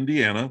MGP in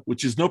Indiana,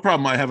 which is no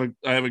problem. I have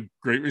a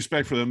great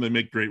respect for them. They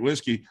make great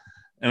whiskey.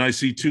 And I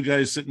see two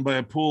guys sitting by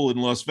a pool in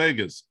Las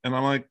Vegas, and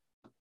I'm like,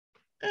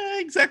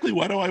 exactly.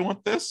 Why do I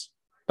want this?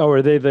 Oh,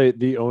 are they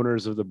the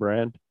owners of the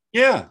brand?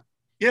 Yeah.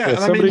 Yeah, And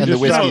I somebody mean, And the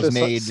just dropped whiskey's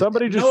this- made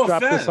Somebody just no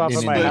dropped this offense, off in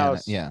at my Indiana.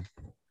 house. Yeah.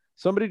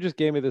 Somebody just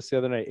gave me this the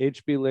other night.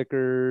 HB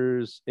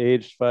Liquors,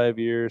 aged 5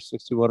 years,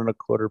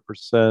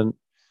 61.25%,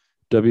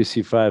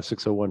 WC5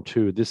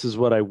 6012. This is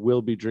what I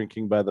will be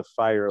drinking by the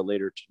fire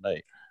later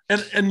tonight.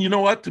 And you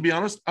know what? To be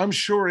honest, I'm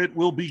sure it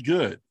will be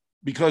good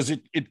because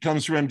it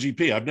comes from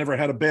MGP. I've never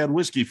had a bad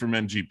whiskey from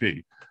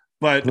MGP,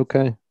 but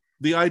Okay.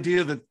 the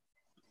idea that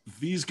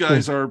these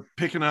guys are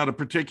picking out a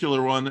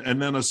particular one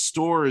and then a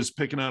store is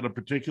picking out a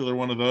particular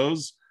one of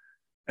those,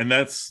 and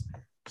that's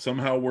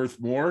somehow worth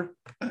more.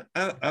 I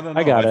don't know.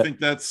 I got it. think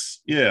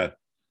that's yeah.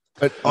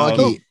 But Um,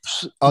 Augie,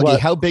 What?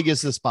 how big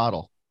is this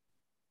bottle?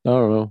 I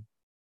don't know.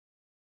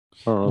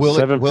 Will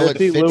it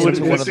fit Lou, would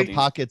into it one of be- the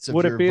pockets of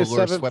would your it be a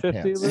velour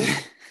 750? sweatpants?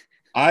 Lou?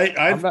 I've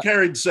I'm not-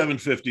 carried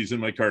 750s in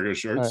my cargo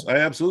shirts. All I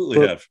absolutely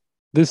But- have.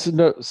 This is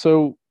no.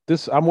 So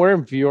this I'm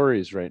wearing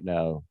Fioris right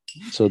now,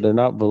 so they're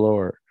not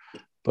velour,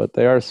 but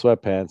they are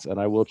sweatpants, and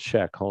I will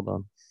check. Hold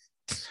on.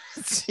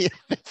 See if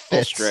it Full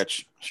fits.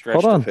 stretch.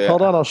 Hold on.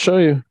 Hold on. I'll show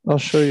you. I'll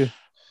show you.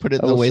 Put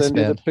it I in the will send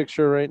you the waistband.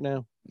 picture right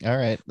now. All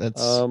right,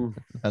 that's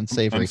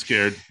unsavory. I'm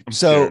scared. I'm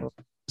So scared.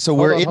 so Hold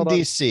we're on, in hold on.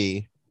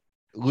 DC.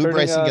 Lou Turning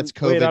Bryson on- gets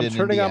COVID Wait, I'm in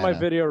turning on my Indiana.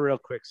 video real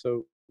quick,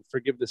 so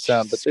forgive the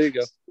sound. But there you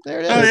go. There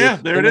it Oh is. yeah,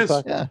 there it is. Yeah.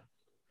 Augie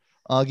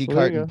Well, there you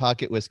Carton go.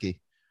 pocket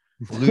whiskey.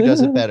 Lou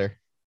does it better.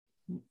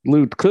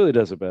 Lou clearly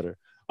does it better.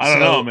 I don't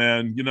know,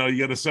 man. You know, you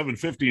got a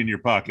 750 in your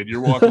pocket.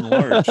 You're walking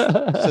large.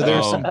 So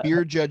there's some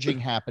beer judging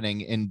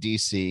happening in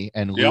DC,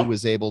 and Lou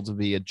was able to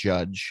be a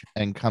judge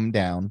and come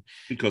down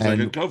because I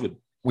got COVID.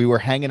 We were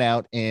hanging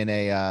out in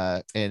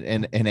a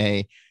in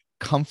a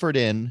Comfort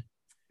Inn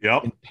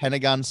in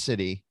Pentagon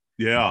City.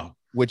 Yeah.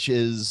 Which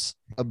is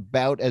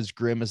about as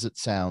grim as it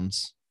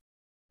sounds.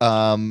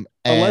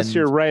 Unless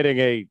you're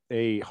writing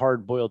a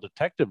hard-boiled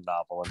detective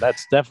novel, and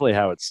that's definitely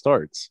how it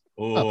starts.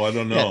 Oh, I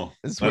don't know.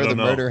 It's where the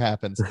murder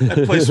happens.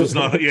 That place was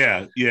not.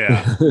 Yeah.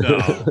 No,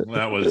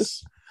 that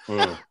was.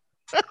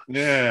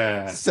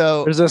 Yeah.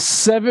 So there's a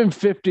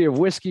 750 of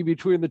whiskey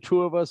between the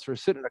two of us. We're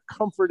sitting in a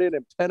Comfort Inn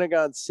in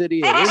Pentagon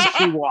City, and in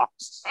she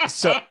walks.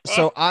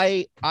 So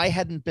I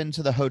hadn't been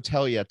to the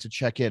hotel yet to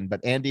check in, but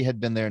Andy had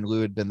been there, and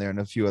Lou had been there, and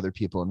a few other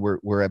people, and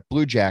we're at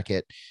Blue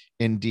Jacket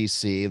in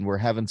DC, and we're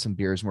having some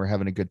beers, and we're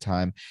having a good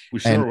time.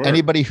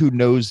 Anybody who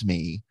knows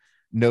me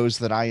knows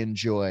that I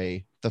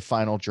enjoy the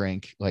final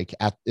drink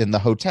in the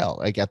hotel,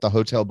 like at the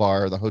hotel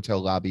bar or the hotel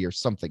lobby or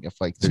something, if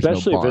like there's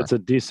especially no bar. If it's a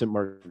decent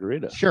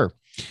margarita. Sure.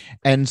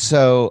 And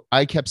so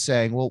I kept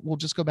saying, well, we'll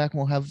just go back and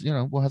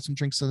we'll have some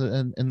drinks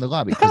in the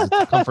lobby because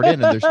it's a Comfort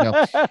Inn and there's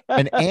no.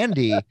 And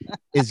Andy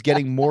is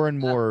getting more and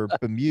more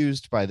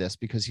bemused by this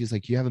because he's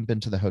like, you haven't been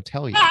to the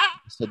hotel yet. I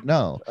said,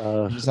 no.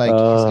 He's like,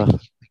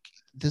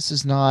 this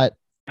is not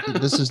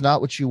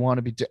what you want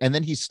to be doing. And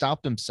then he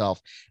stopped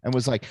himself and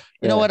was like,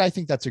 you know what? I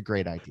think that's a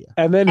great idea.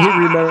 And then he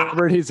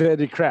remembered he's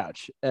Andy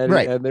Crouch. And,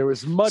 right. And there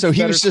was much. So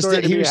he was just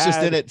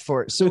in it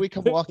for. So we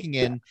come walking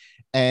in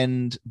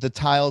and the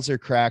tiles are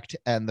cracked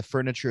and the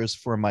furniture is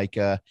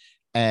Formica.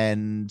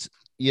 And,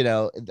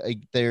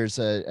 there's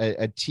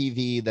a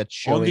TV that's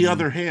showing. On the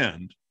other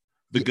hand,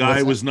 the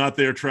guy was not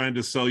there trying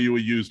to sell you a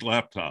used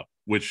laptop,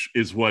 which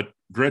is what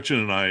Gretchen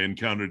and I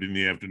encountered in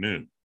the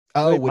afternoon.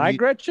 Oh,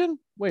 Gretchen?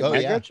 Wait,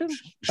 Gretchen?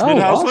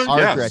 Schmidhausen?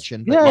 Our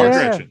Gretchen.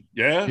 Gretchen.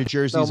 Yeah. New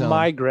Jersey's own.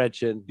 My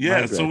Gretchen.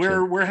 Yeah. So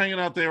we're hanging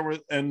out there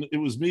and it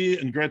was me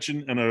and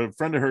Gretchen and a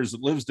friend of hers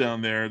that lives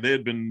down there. They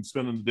had been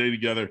spending the day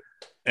together.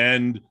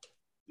 And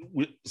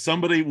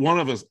one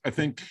of us, I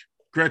think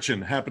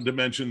Gretchen, happened to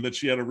mention that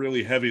she had a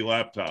really heavy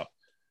laptop.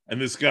 And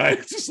this guy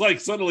just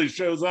suddenly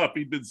shows up.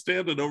 He'd been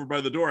standing over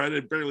by the door. I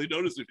didn't barely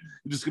notice it.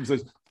 He just comes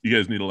and says, "You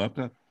guys need a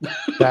laptop?"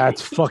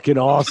 That's fucking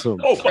awesome.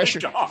 Oh my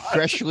God.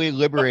 Freshly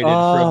liberated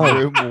from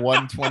room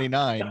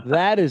 129.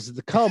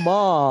 Come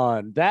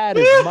on. That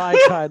is my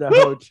kind of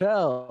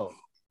hotel.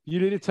 You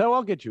need a tow?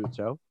 I'll get you a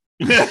tow.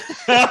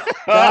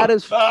 That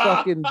is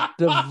fucking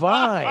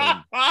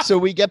divine. So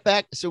we get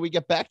back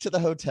to the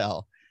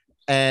hotel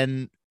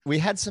and we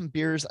had some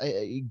beers.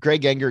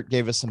 Greg Engert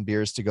gave us some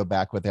beers to go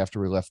back with after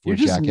we left Blue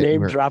You're just Jacket.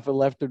 name dropping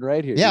left and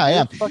right here. Yeah, I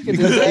am.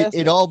 Because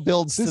it all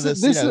builds to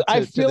this.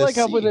 I feel like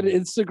I'm with an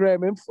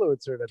Instagram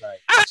influencer tonight.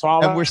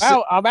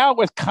 So I'm out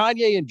with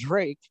Kanye and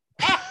Drake.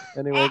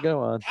 Anyway, go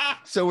on.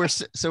 So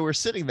we're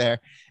sitting there,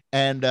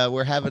 and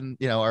we're having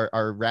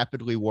our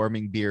rapidly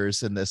warming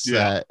beers in this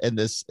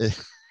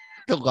the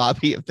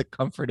lobby of the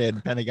Comfort Inn,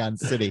 Pentagon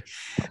City,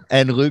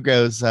 and Lou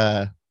goes,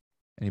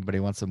 "Anybody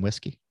want some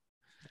whiskey?"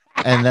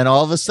 And then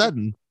all of a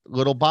sudden,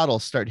 little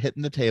bottles start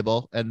hitting the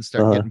table and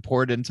start getting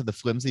poured into the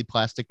flimsy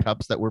plastic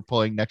cups that we're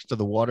pulling next to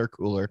the water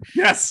cooler.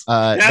 Yes.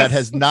 That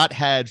has not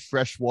had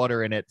fresh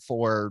water in it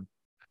for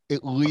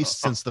at least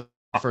since the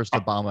first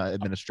Obama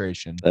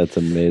administration. That's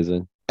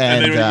amazing.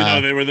 And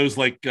they were those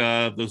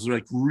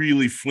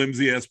really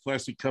flimsy ass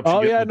plastic cups.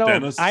 Oh yeah, no.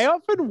 Dentists. I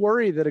often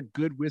worry that a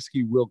good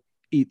whiskey will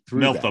eat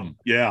through melt them.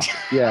 Yeah.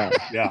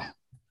 Yeah.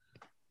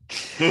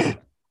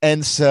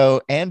 And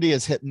so Andy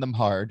is hitting them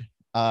hard.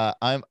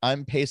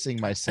 I'm pacing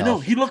myself. I know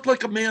he looked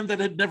like a man that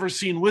had never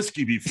seen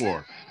whiskey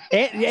before.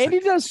 Andy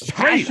does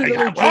passionately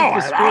drink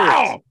the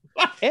spirits.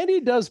 Andy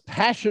does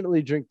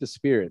passionately drink the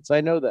spirits.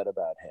 I know that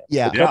about him.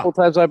 Yeah, a couple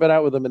times I've been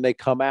out with him and they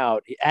come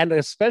out, and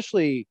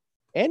especially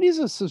Andy's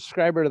a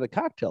subscriber to the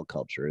cocktail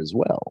culture as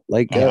well.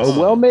 Like a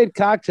well-made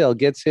cocktail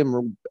gets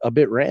him a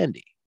bit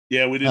randy.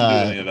 Yeah, we didn't do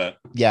any of that.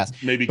 Yes,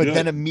 maybe, but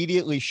then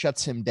immediately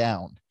shuts him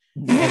down,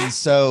 and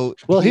so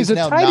he's a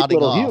tiny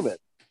little human.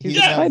 He's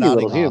a tiny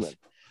little human.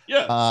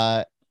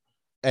 Yeah.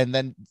 And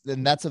then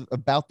that's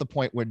about the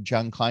point when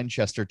John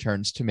Kleinchester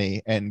turns to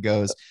me and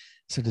goes,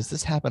 "So does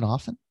this happen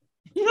often?"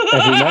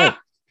 Every night.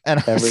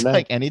 And I was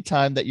like,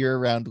 anytime that you're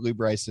around Lou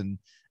Bryson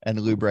and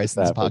Lou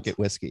Bryson's pocket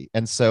whiskey.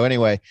 And so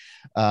anyway,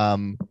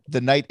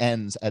 the night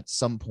ends at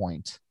some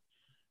point.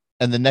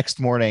 And the next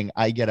morning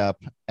I get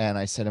up and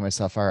I say to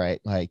myself, all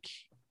right,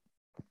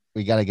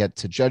 we got to get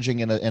to judging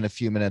in a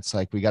few minutes.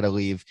 We got to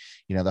leave,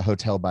 the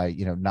hotel by,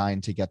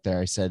 9 to get there.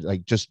 I said,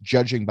 just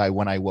judging by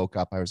when I woke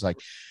up, I was like,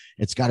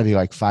 it's got to be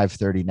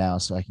 5:30 now.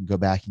 So I can go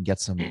back and get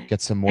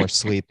some more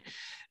sleep.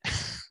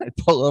 I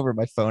pull over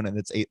my phone and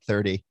it's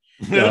 8:30.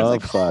 Oh,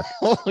 fuck.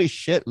 Holy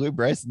shit. Lou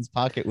Bryson's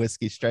pocket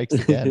whiskey strikes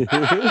again.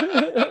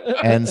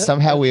 And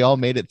somehow we all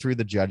made it through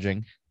the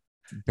judging.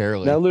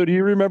 Barely. Now, Lou, do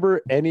you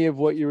remember any of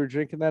what you were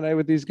drinking that night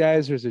with these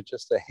guys? Or is it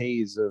just a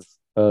haze of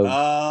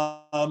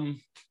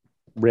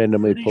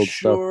randomly pulled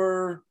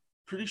stuff?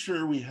 Pretty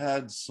sure we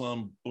had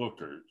some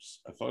Bookers.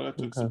 I thought I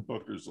took some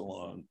Bookers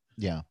along.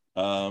 Yeah.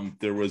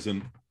 There was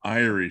an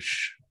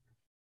Irish.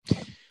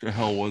 The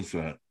hell was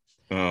that?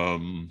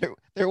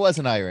 There was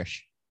an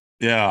Irish.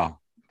 Yeah.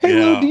 Hey,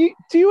 yeah. Lou,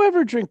 do you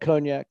ever drink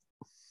cognac?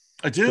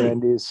 I do.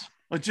 Brandies?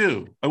 I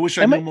do. I wish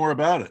I knew more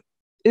about it.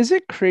 Is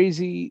it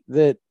crazy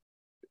that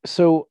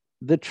so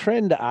the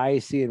trend I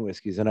see in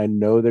whiskeys, and I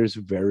know there's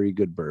very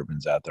good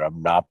bourbons out there.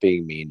 I'm not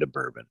being mean to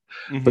bourbon,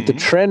 but the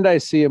trend I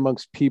see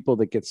amongst people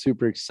that get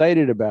super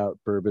excited about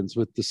bourbons,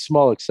 with the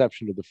small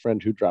exception of the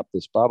friend who dropped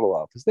this bottle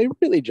off, is they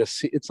really just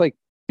see it's like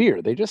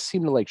beer. They just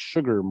seem to like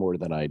sugar more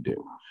than I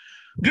do.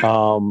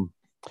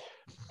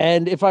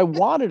 And if I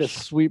wanted a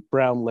sweet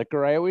brown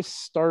liquor, I always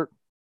start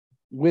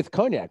with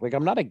cognac. Like,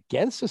 I'm not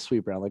against a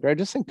sweet brown liquor. I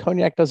just think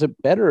cognac does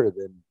it better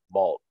than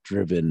malt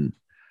driven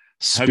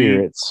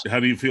spirits. How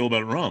do you feel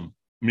about rum?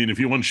 I mean, if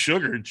you want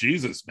sugar,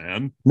 Jesus,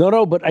 man.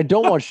 No, but I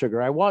don't want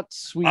sugar. I want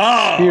sweet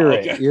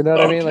spirit. Okay. You know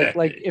what I mean?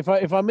 Like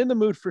if I'm in the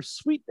mood for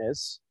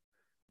sweetness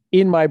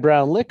in my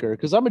brown liquor,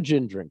 because I'm a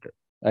gin drinker,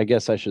 I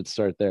guess I should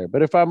start there.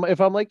 But if I'm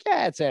like,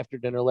 yeah, it's after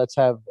dinner, let's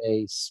have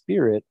a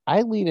spirit,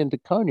 I lean into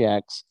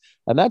cognacs,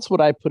 and that's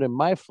what I put in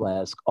my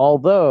flask.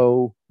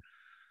 Although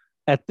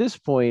at this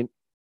point,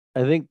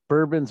 I think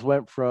bourbons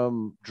went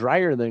from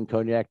drier than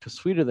cognac to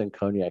sweeter than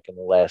cognac in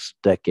the last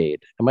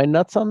decade. Am I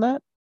nuts on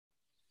that?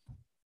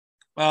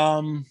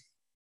 I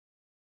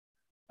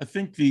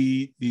think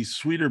the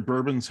sweeter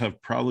bourbons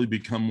have probably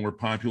become more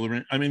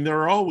popular. I mean,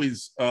 there are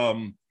always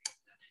ones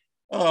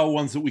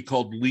that we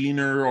called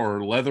leaner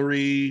or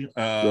leathery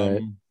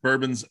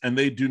bourbons, and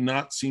they do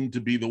not seem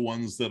to be the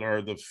ones that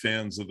are the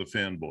fans of the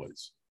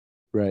fanboys.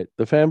 Right.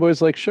 The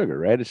fanboys like sugar,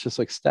 right? It's just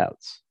like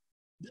stouts.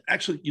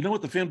 Actually, you know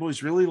what the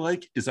fanboys really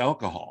like is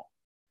alcohol.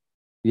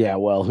 Yeah,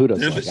 well, who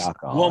doesn't like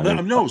alcohol?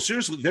 Well, no,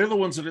 seriously, they're the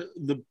ones that are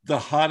the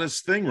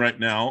hottest thing right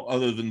now,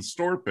 other than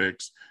store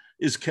picks,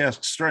 is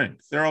cask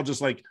strength. They're all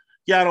just like,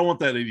 yeah, I don't want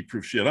that 80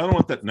 proof shit. I don't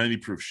want that 90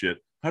 proof shit.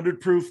 100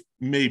 proof,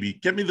 maybe.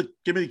 Give me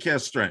the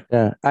cask strength.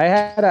 Yeah, I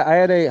had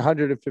a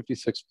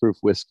 156 proof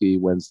whiskey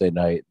Wednesday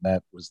night, and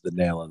that was the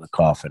nail in the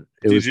coffin.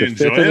 Did you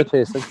enjoy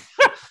it?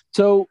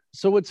 So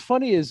what's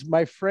funny is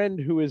my friend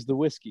who is the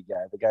whiskey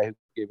guy, the guy who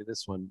gave me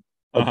this one,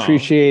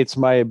 appreciates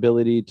my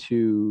ability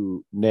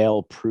to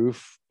nail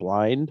proof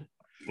blind.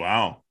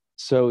 Wow.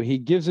 So he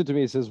gives it to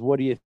me and says, what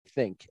do you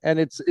think? And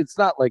it's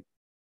not like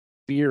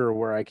beer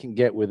where I can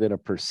get within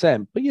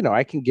 1%, but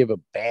I can give a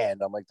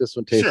band. I'm like, this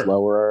one tastes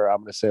lower. I'm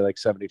going to say like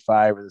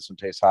 75, or this one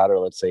tastes hotter.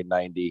 Let's say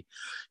 90.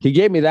 He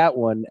gave me that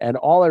one. And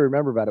all I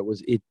remember about it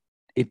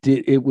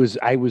was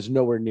I was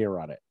nowhere near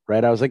on it.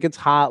 Right. I was like, it's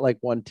hot, like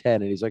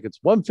 110. And he's like, it's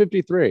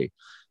 153.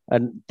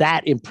 And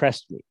that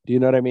impressed me. Do you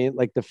know what I mean?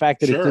 Like the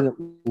fact that it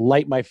didn't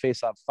light my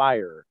face on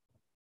fire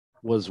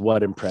was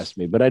what impressed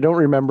me. But I don't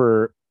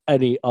remember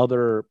any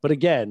other. But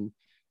again,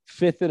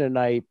 fifth in a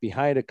night,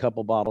 behind a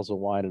couple bottles of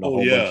wine and a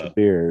whole bunch of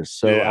beers.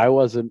 So I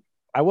wasn't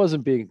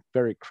being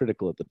very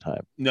critical at the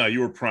time. No,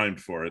 you were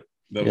primed for it.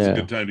 That was a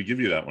good time to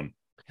give you that one.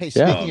 Hey,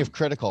 speaking of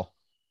critical.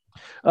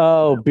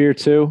 Oh, beer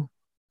two.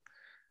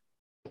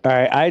 All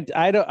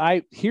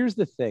right. Here's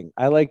the thing.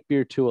 I like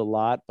beer two a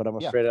lot, but I'm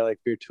afraid I like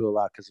beer two a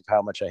lot because of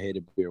how much I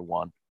hated beer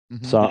one.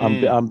 Mm-hmm. So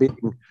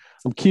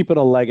I'm keeping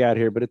a leg out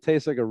here, but it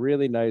tastes like a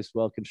really nice,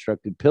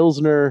 well-constructed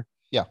Pilsner.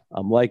 Yeah.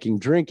 I'm liking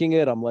drinking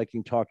it. I'm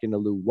liking talking to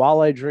Lou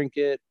while I drink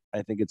it.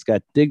 I think it's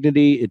got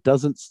dignity. It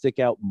doesn't stick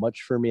out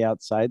much for me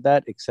outside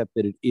that, except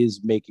that it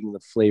is making the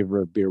flavor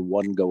of beer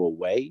one go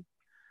away.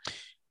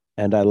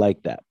 And I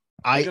like that.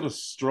 I got a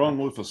strong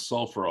whiff of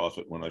sulfur off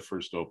it when I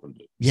first opened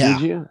it. Yeah.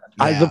 Did you?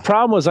 Yeah. The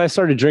problem was I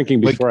started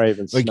drinking before I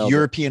even smelled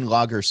European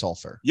lager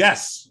sulfur.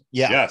 Yes.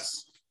 Yeah.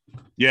 Yes.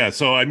 Yeah.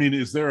 So, I mean,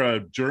 is there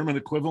a German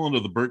equivalent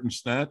of the Burton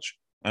Snatch?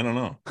 I don't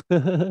know.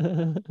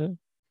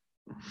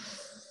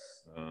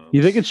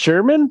 You think it's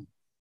German?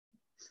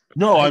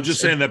 No, I'm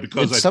just saying that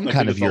because it's some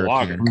kind of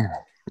European.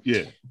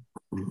 Yeah.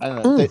 I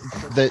don't know.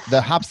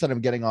 The hops that I'm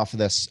getting off of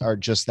this are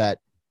just that,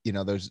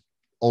 those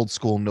old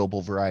school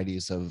noble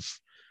varieties of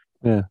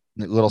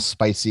little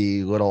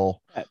spicy,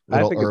 little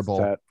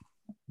herbal.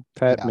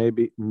 Tet,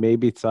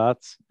 maybe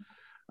tots.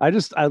 I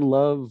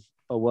love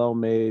a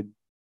well-made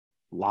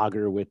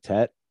lager with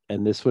Tet,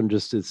 and this one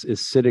just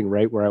is sitting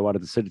right where I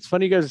wanted to sit. It's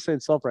funny you guys are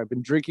saying sulfur. I've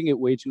been drinking it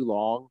way too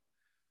long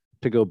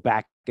to go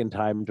back in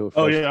time to a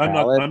fresh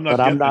palate, I'm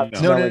not.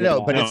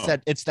 No.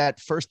 But it's that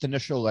first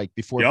initial, like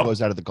before it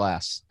goes out of the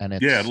glass, and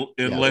it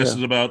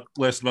lasted about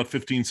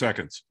 15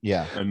 seconds.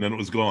 Yeah, and then it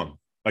was gone.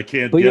 I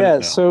can't. But yeah,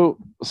 so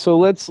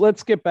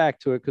let's get back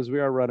to it because we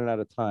are running out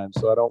of time.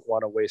 So I don't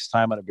want to waste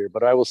time on a beer,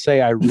 but I will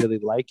say I really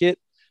like it.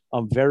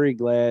 I'm very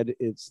glad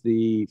it's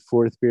the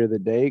fourth beer of the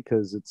day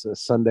because it's a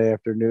Sunday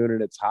afternoon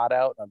and it's hot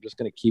out. I'm just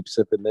going to keep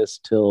sipping this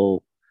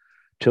till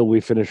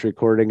we finish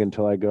recording,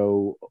 until I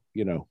go,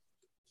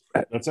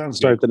 that sounds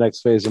start the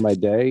next phase of my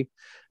day.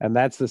 And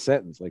that's the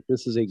sentence. Like,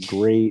 this is a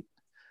great.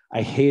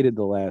 I hated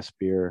the last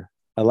beer.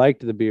 I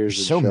liked the beers.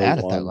 You're so mad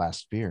at that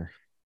last beer.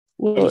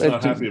 Well,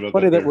 it's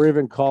funny that we're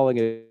even calling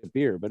it a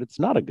beer, but it's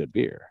not a good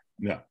beer.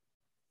 Yeah.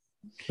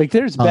 Like,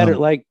 there's better,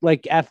 like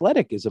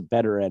Athletic is a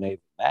better NA than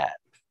that.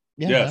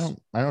 Yeah, yes.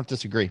 I don't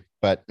disagree,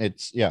 but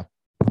it's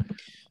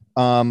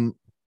I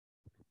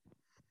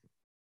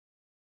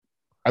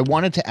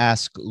wanted to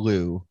ask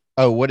Lou.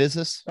 Oh, what is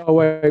this? Oh,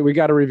 wait, we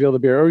got to reveal the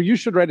beer. Or you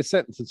should write a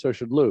sentence, and so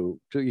should Lou.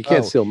 You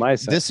can't steal my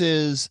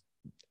sentence.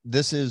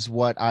 This is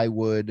what I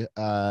would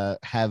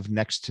have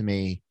next to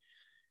me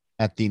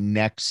at the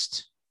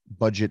next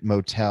budget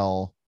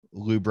motel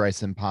Lou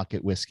Bryson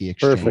pocket whiskey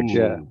exchange. Perfect.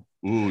 Yeah.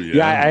 Ooh,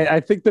 yeah. I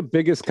think the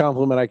biggest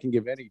compliment I can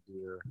give any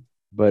beer,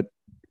 but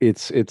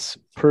it's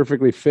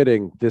perfectly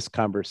fitting this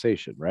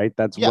conversation, right?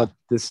 That's what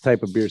this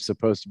type of beer is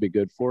supposed to be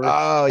good for.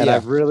 Oh, and yeah.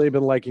 I've really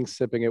been liking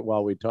sipping it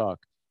while we talk.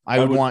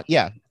 I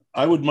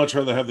would much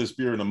rather have this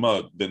beer in a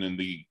mug than in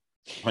the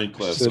pint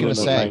glass. I was gonna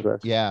say,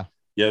 yeah,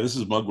 this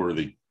is mug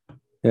worthy.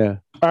 Yeah.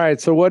 All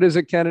right. So what is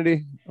it,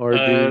 Kennedy? Or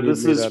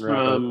this is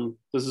from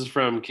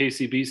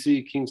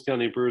KCBC, Kings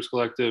County Brewers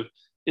Collective.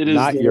 It is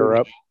not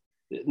Europe.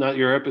 Not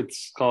Europe.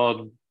 It's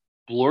called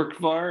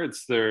Blorkvar.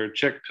 It's their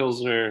Czech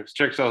Pilsner,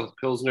 Czech South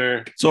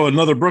Pilsner. So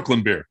another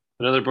Brooklyn beer.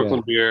 Another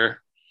Brooklyn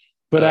beer.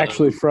 But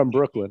actually from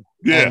Brooklyn.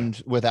 Yeah.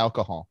 And with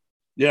alcohol.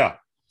 Yeah.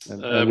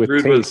 And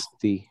with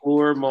tasty.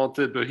 Floor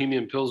malted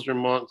Bohemian Pilsner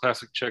malt,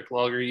 classic Czech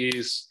lager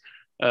yeast,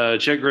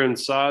 Czech grown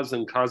Saz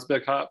and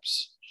Kozbek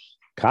hops.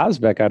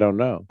 Kozbek, I don't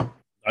know.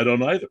 I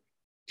don't either.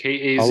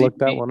 KAZ. I'll look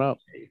that one up.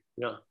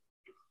 Yeah.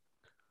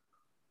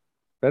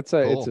 It's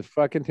a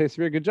fucking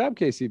tasty beer. Good job,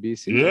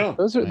 KCBC. Yeah.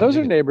 Those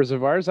are neighbors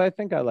of ours. I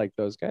think I like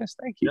those guys.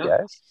 Thank you,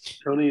 guys.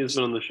 Tony has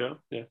been on the show.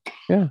 Yeah.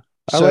 Yeah.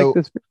 I So like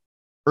this beer.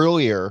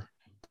 earlier,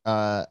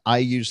 I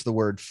used the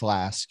word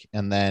flask,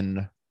 and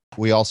then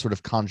we all sort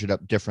of conjured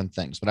up different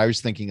things. But I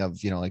was thinking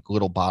of, like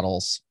little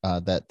bottles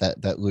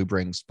that Lou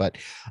brings. But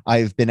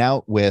I've been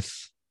out with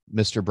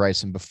Mr.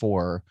 Bryson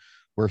before,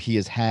 where he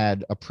has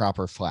had a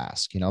proper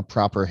flask, a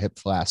proper hip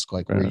flask,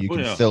 like where you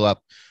can fill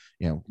up,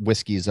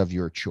 whiskeys of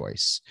your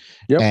choice.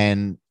 Yep.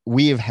 And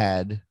we've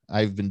had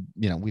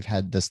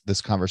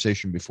this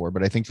conversation before,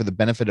 but I think for the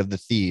benefit of the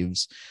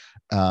thieves,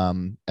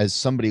 as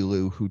somebody,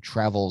 Lou, who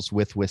travels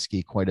with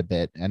whiskey quite a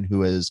bit and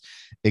who has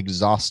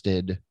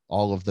exhausted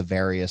all of the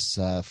various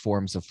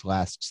forms of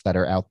flasks that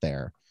are out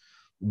there,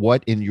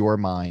 what in your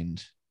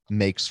mind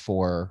makes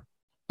for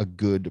a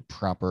good,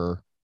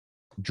 proper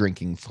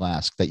drinking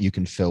flask that you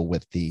can fill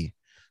with the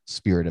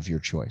spirit of your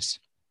choice?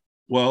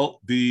 Well,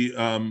 the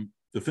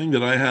thing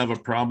that I have a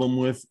problem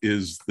with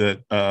is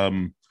that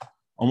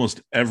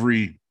almost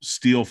every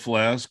steel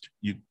flask,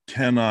 you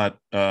cannot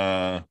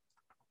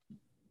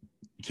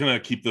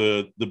keep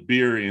the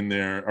beer in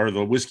there or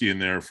the whiskey in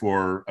there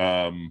for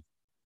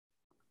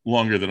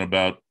longer than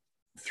about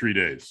 3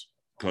 days,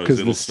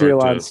 because the steel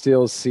on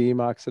steel seam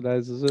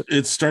oxidizes it.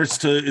 It starts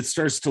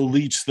to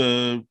leach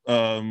the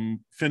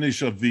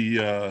finish of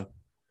the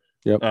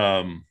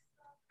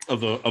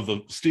of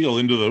the steel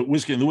into the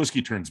whiskey, and the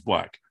whiskey turns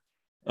black.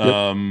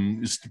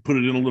 Just put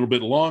it in a little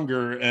bit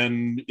longer,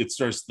 and it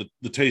starts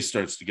the taste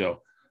starts to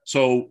go.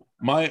 So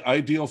my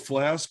ideal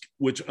flask,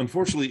 which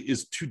unfortunately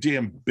is too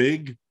damn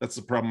big, that's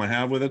the problem I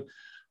have with it.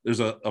 There's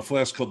a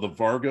flask called the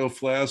Vargo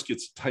flask.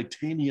 It's a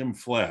titanium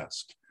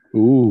flask.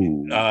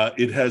 Ooh.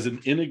 It has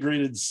an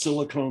integrated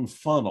silicone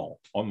funnel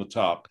on the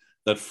top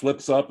that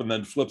flips up and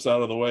then flips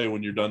out of the way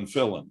when you're done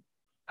filling.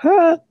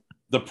 Huh.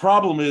 The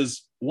problem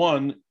is,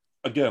 one,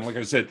 again, like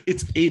I said,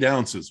 it's 8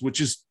 ounces, which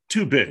is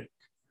too big.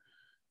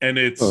 And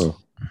it's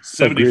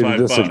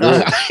 $75.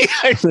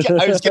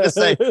 I was going to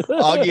say,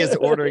 Augie is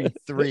ordering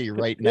 3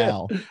 right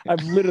now.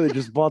 I've literally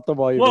just bought them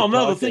all. Well,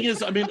 no, the thing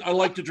is, I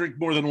like to drink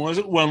more than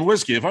one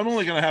whiskey. If I'm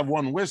only going to have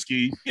one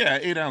whiskey,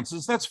 8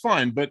 ounces, that's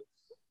fine. But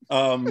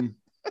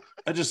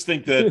I just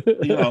think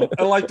that,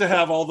 I like to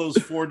have all those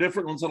 4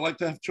 different ones. I like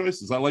to have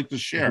choices. I like to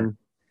share.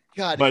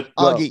 God, but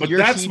Augie, your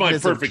that's my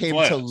hedonism perfect came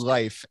flask. to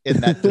life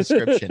in that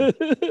description.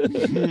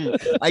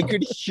 I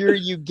could hear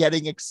you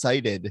getting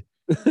excited,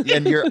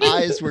 and your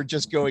eyes were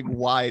just going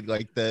wide,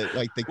 like the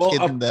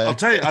kid in the. I'll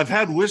tell you, I've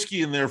had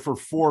whiskey in there for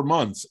 4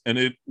 months, and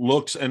it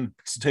looks and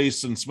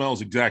tastes and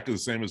smells exactly the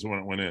same as when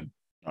it went in.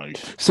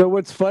 Nice. So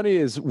what's funny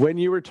is when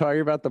you were talking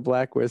about the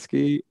black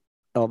whiskey,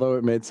 although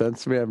it made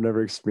sense to me, I've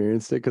never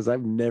experienced it because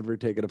I've never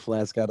taken a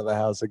flask out of the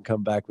house and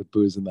come back with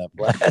booze in that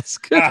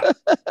flask.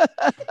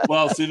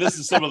 Well, see, this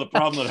is some of the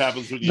problem that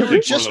happens when you were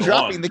just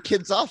dropping the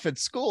kids off at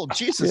school.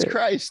 Jesus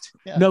Christ.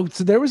 Yeah. No,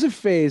 so there was a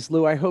phase,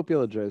 Lou, I hope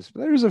you'll enjoy this, but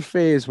there was a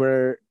phase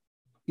where,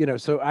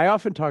 so I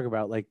often talk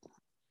about, like,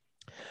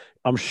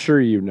 I'm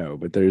sure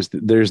but there's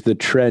the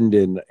trend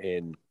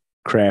in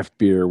craft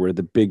beer where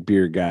the big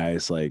beer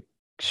guys like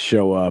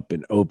show up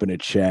and open a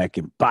check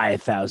and buy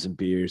 1,000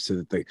 beers so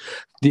that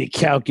the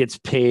account gets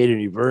paid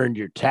and you've earned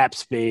your tap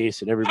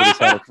space and everybody's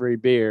had a free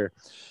beer.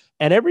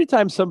 And every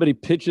time somebody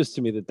pitches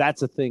to me that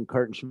that's a thing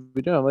Carton should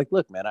be doing, I'm like,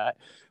 look, man,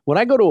 when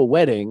I go to a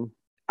wedding,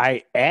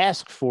 I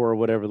ask for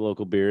whatever the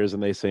local beer is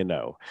and they say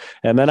no.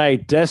 And then I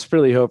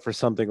desperately hope for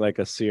something like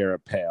a Sierra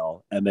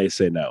Pale and they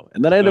say no.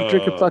 And then I end up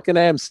drinking fucking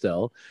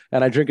Amstel,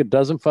 and I drink a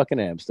dozen fucking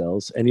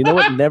Amstels. And you know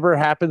what never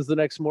happens the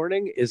next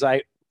morning is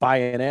I buy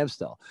an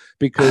Amstel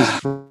because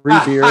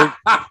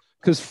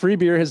free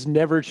beer has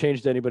never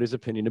changed anybody's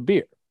opinion of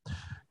beer.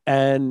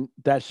 And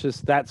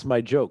that's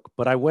my joke.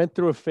 But I went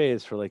through a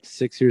phase for like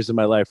 6 years of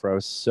my life where I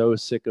was so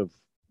sick of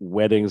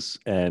weddings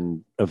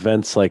and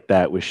events like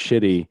that was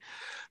shitty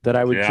that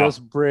I would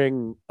just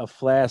bring a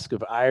flask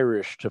of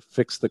Irish to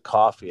fix the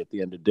coffee at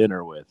the end of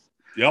dinner with.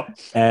 Yep.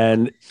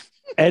 And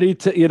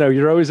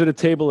you're always at a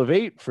table of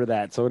 8 for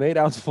that. So an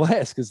 8-ounce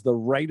flask is the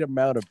right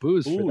amount of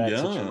booze for that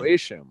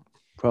situation.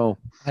 Bro,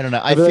 I don't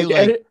know. I feel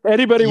like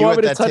anybody want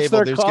me to touch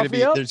their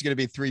coffee up? There's going to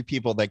be 3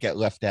 people that get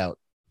left out.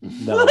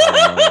 No.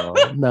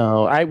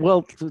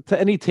 To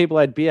any table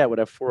I'd be at would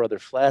have 4 other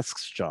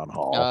flasks, John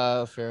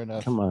Hall. Fair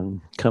enough. Come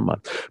on.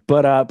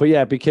 But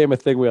yeah, it became a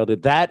thing. We all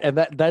did that, and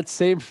that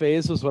same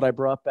phase was when I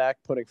brought back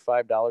putting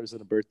 $5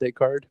 in a birthday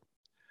card.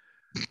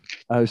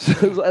 I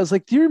was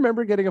like, do you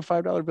remember getting a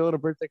 $5 bill and a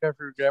birthday card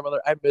for your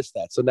grandmother? I missed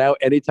that. So now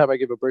anytime I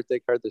give a birthday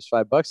card, there's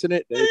 $5 in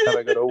it. And anytime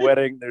I go to a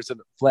wedding, there's a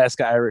flask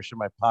of Irish in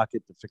my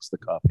pocket to fix the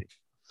coffee.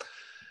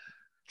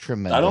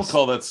 Tremendous. I don't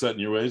call that set in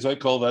your ways. I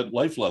call that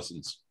life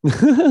lessons.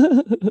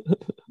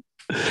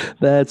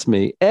 That's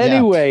me.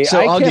 Anyway, yeah.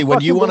 So Augie,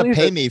 when you want to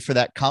pay me for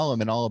that column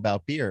and All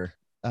About Beer,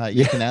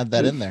 you can add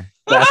that in there.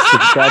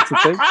 That's the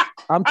thing.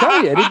 I'm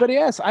telling you, anybody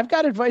asks, I've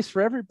got advice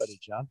for everybody,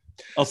 John.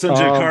 I'll send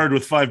you a card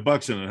with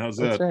 $5 in it. How's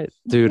that? That's right.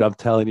 Dude, I'm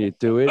telling you,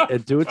 do it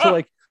and do it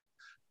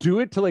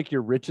to like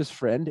your richest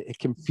friend. It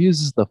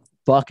confuses the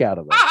fuck out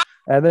of them.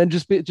 And then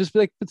just be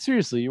like, but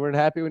seriously, you weren't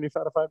happy when you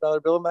found a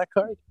 $5 bill in that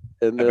card?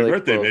 And Happy like,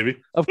 birthday,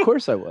 baby. Of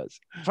course I was.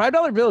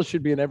 $5 bills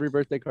should be in every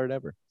birthday card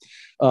ever.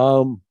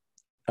 All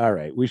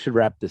right, we should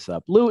wrap this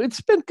up. Lou, it's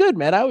been good,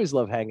 man. I always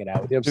love hanging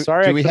out with you. I'm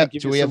sorry. Do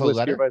we have a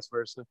letter? Vice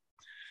versa.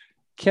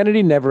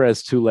 Kennedy never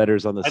has 2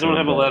 letters on the. I don't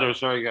have a letter.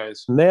 Sorry,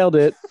 guys. Nailed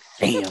it.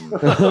 Damn. Wow,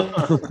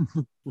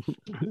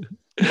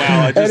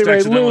 I just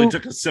accidentally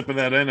took a sip of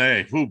that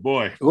NA. Oh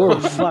boy. Oh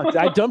fuck!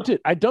 I dumped it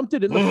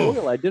in the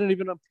foil. I didn't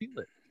even unpeel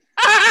it.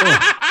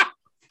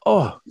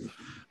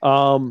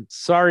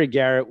 Sorry,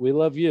 Garrett. We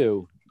love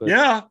you.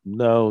 Yeah.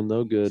 No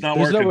good. There's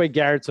working. no way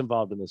Garrett's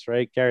involved in this,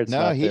 right? Garrett's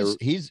not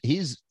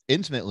he's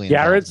intimately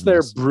Garrett's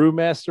their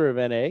brewmaster of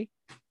NA.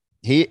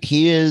 He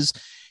is.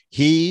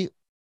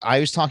 I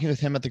was talking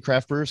with him at the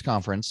Craft Brewers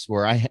Conference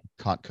where I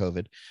caught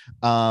COVID.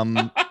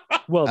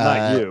 Well,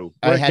 not you.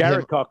 Where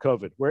Garrett caught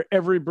COVID. Where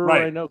every brewer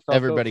I know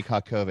everybody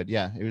caught COVID.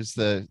 Yeah, it was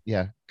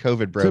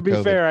COVID, bro. To be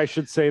COVID. fair, I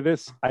should say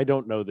this. I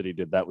don't know that he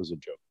did. That was a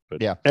joke.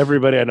 But yeah,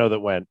 everybody I know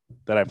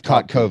that I've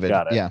caught COVID.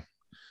 Got it.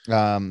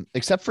 Yeah.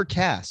 Except for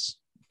Cass.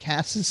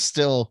 Cass is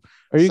still.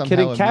 Are you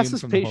kidding? Cass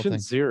is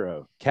patient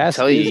 0. Cass,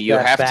 I tell you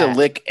have to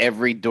lick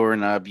every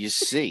doorknob you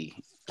see.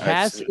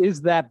 Cass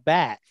is that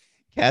bat.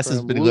 Cass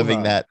has been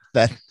living that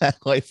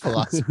life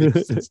philosophy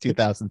since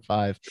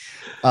 2005.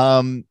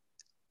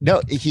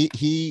 No,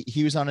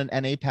 he was on an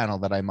NA panel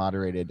that I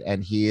moderated,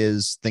 and he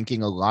is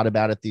thinking a lot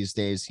about it these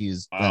days.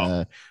 He's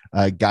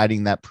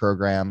guiding that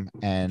program,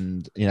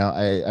 and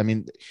I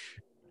mean,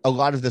 a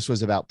lot of this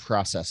was about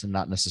process and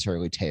not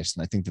necessarily taste.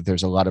 And I think that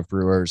there's a lot of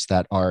brewers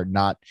that are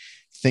not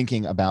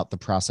thinking about the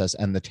process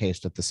and the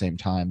taste at the same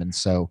time, and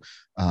so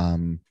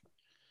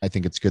I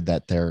think it's good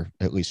that they're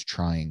at least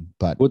trying.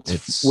 But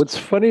what's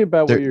funny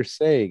about what you're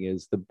saying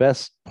is the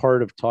best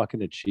part of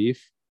talking to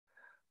Chief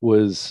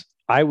was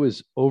I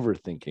was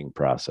overthinking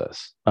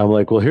process. I'm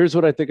like, well, here's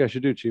what I think I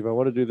should do, Chief. I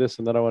want to do this,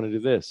 and then I want to do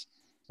this.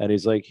 And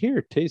he's like,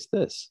 here, taste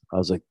this. I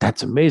was like,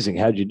 that's amazing.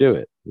 How'd you do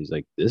it? He's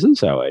like, this is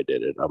how I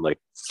did it. I'm like,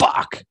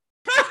 fuck.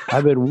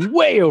 I've been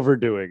way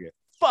overdoing it.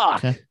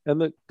 Fuck. Okay.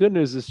 And the good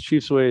news is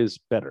Chief's way is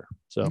better.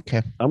 So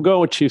okay, I'm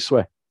going with Chief's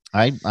way.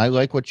 I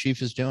like what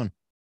Chief is doing.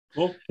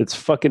 Well, it's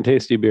fucking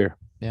tasty beer.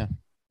 Yeah.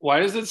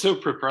 Why is it so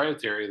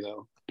proprietary,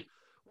 though?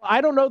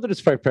 I don't know that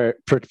it's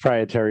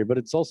proprietary, but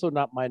it's also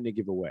not mine to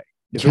give away.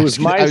 If it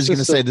was I was going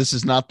to say this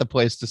is not the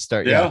place to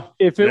start. Yeah.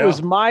 If it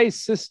was my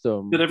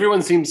system, but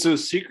everyone seems so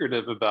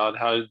secretive about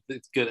how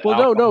it's good.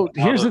 Well, no.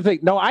 Here's the thing.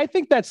 No, I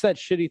think that's that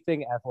shitty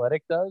thing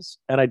Athletic does,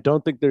 and I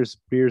don't think there's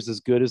beers as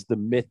good as the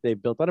myth they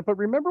built on it. But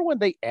remember when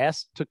they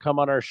asked to come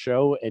on our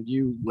show, and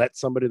you let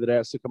somebody that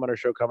asked to come on our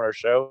show come on our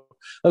show?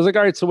 I was like,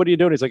 all right, so what are you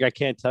doing? He's like, I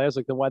can't tell you. I was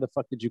like, then why the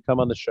fuck did you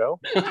come on the show?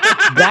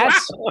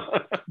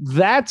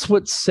 That's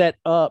what set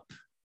up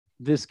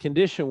this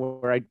condition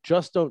where I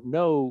just don't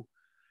know.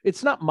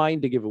 It's not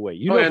mine to give away.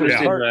 I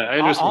understand that. I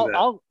understand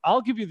that.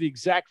 I'll give you the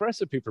exact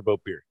recipe for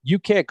boat beer. You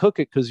can't cook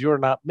it because you're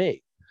not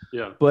me.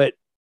 Yeah. But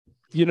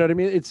you know what I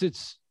mean?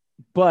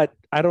 But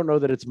I don't know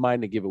that it's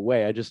mine to give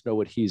away. I just know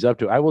what he's up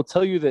to. I will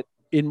tell you that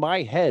in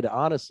my head,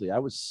 honestly, I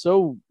was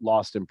so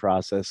lost in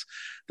process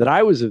that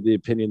I was of the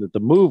opinion that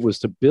the move was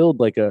to build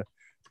like a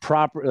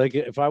proper, like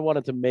if I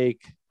wanted to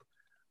make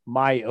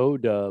my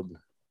ODub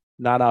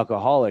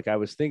non-alcoholic, I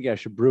was thinking I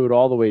should brew it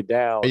all the way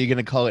down. Are you going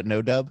to call it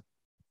no dub?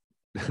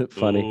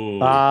 Funny.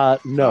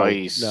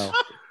 No.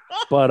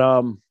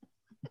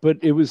 But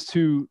it was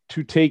to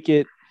take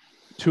it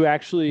to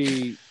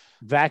actually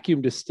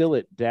vacuum distill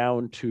it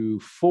down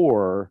to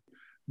 4,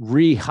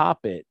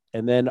 re-hop it,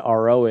 and then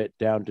RO it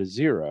down to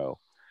 0.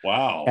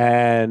 Wow.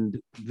 And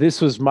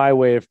this was my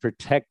way of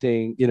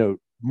protecting,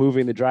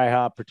 moving the dry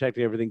hop,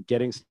 protecting everything,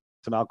 getting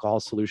some alcohol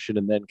solution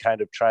and then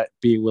kind of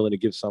being willing to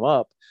give some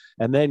up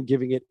and then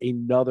giving it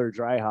another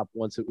dry hop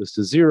once it was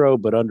to 0,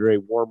 but under a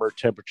warmer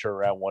temperature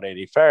around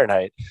 180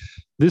 Fahrenheit.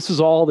 This is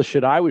all the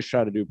shit I was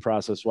trying to do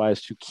process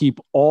wise to keep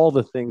all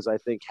the things I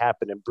think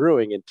happen in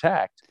brewing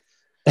intact.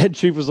 And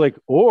Chief was like,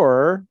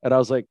 and I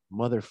was like,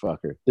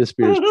 motherfucker, this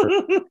beer is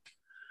perfect.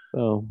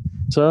 So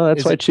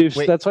that's why Chief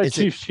and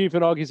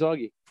Augie's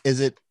Augie.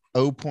 Is it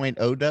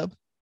 0.0 dub?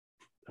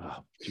 Oh,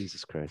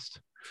 Jesus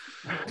Christ.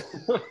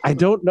 I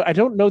don't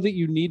know that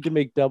you need to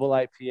make double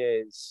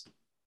IPAs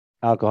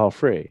alcohol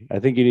free. I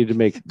think you need to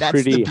make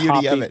pretty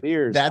hoppy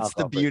beers. That's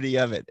the beauty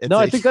of it.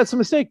 I think that's a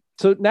mistake.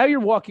 So now you're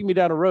walking me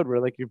down a road where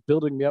like you're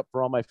building me up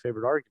for all my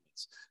favorite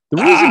arguments.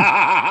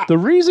 The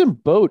reason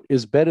Boat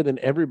is better than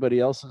everybody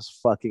else's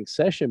fucking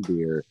session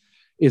beer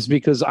is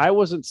because I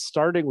wasn't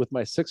starting with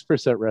my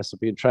 6%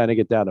 recipe and trying to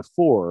get down to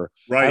 4.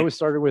 Right. I was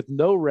starting with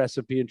no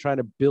recipe and trying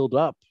to build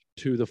up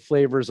to the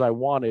flavors I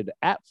wanted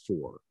at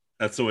 4.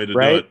 That's the way to do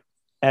it.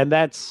 And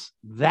that's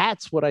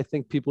what I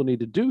think people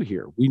need to do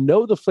here. We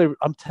know the flavor.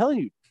 I'm telling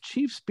you,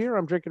 Chief's beer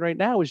I'm drinking right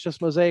now is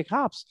just Mosaic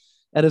hops.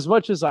 And as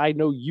much as I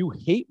know you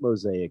hate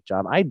Mosaic,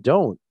 John, I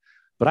don't.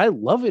 But I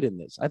love it in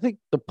this. I think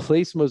the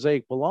place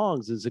Mosaic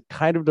belongs is it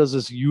kind of does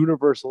this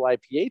universal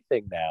IPA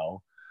thing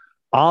now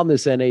on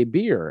this NA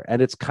beer.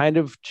 And it's kind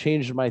of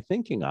changed my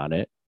thinking on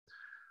it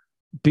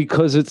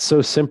because it's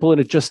so simple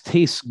and it just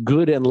tastes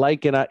good and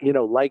like I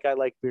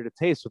like beer to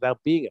taste without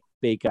being a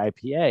fake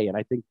IPA. And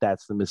I think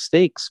that's the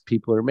mistakes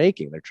people are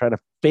making. They're trying to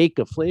fake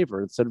a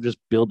flavor instead of just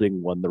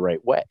building one the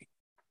right way.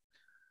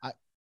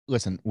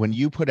 Listen, when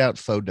you put out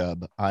Faux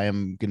Dub, I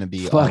am going to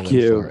be fuck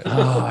you. For it.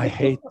 Oh, I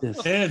hate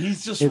this. Man,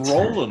 he's just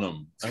rolling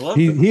them. I love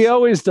he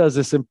always does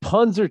this, and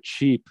puns are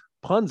cheap.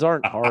 Puns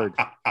aren't hard.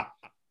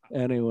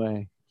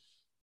 Anyway,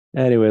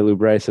 Lou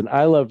Bryson,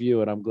 I love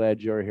you, and I'm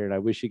glad you're here. And I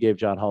wish you gave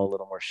John Hall a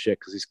little more shit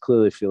because he's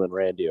clearly feeling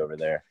randy over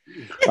there.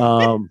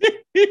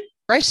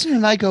 Bryson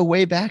and I go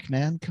way back,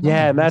 man. Come on.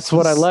 And that's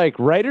what I like.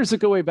 Writers that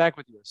go way back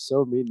with you are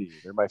so mean to you.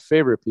 They're my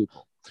favorite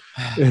people.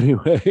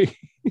 Anyway.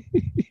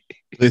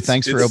 Lou,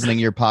 thanks for opening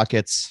your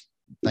pockets.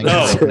 Thanks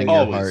for opening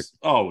your heart.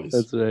 Always.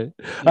 That's right.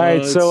 All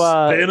right. So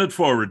paying it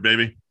forward,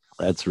 baby.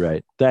 That's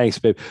right. Thanks,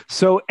 babe.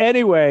 So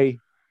anyway,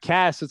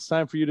 Cass, it's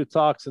time for you to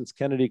talk since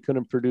Kennedy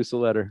couldn't produce a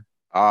letter.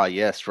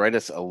 Yes, write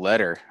us a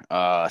letter.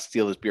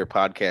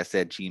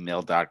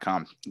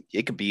 steelthisbeerpodcast@gmail.com.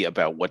 It could be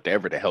about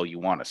whatever the hell you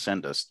want to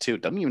send us to.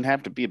 Doesn't even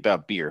have to be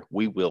about beer.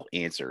 We will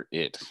answer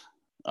it.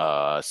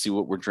 See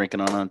what we're drinking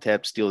on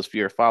Untappd, Steal This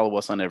Beer. Follow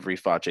us on every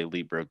Face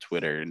Libro,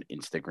 Twitter, and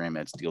Instagram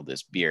at Steal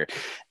This Beer.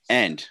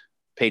 And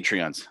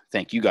Patreons,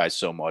 thank you guys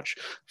so much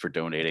for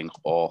donating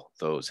all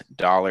those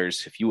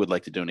dollars. If you would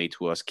like to donate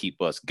to us,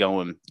 keep us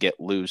going, get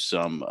loose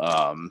some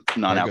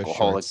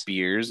non-alcoholic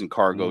beers and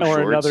cargo shorts.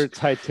 Or another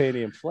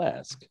titanium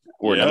flask.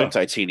 Or another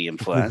titanium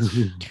flask.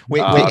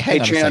 Wait,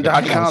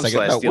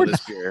 Patreon.com/Steal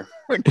This Beer.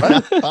 We're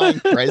not buying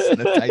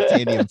Bryson a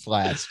titanium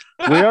flask.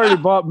 We already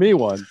bought me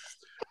one.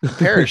 A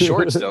pair of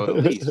shorts, though, at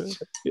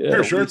least. Yeah.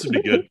 Pair of shorts would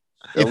be good.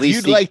 If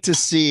you'd like to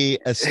see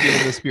a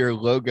Steal This Beer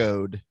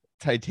logoed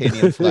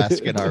titanium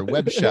flask in our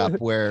web shop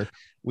where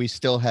we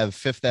still have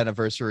 5th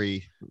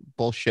anniversary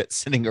bullshit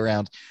sitting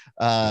around,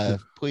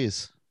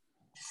 please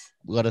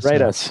let us Write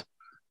know. us.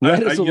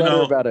 Write us a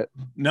letter about it.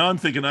 Now I'm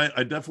thinking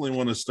I definitely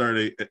want to start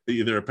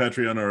either a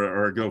Patreon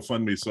or a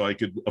GoFundMe so I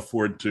could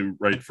afford to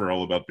write for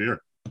All About Beer.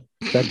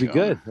 That'd be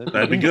good.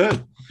 That'd be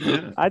good.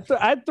 Yeah.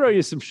 I'd throw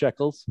you some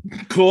shekels.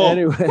 Cool.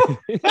 Anyway.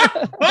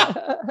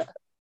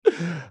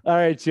 All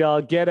right,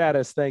 y'all. Get at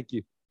us. Thank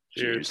you.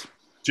 Cheers.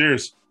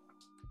 Cheers.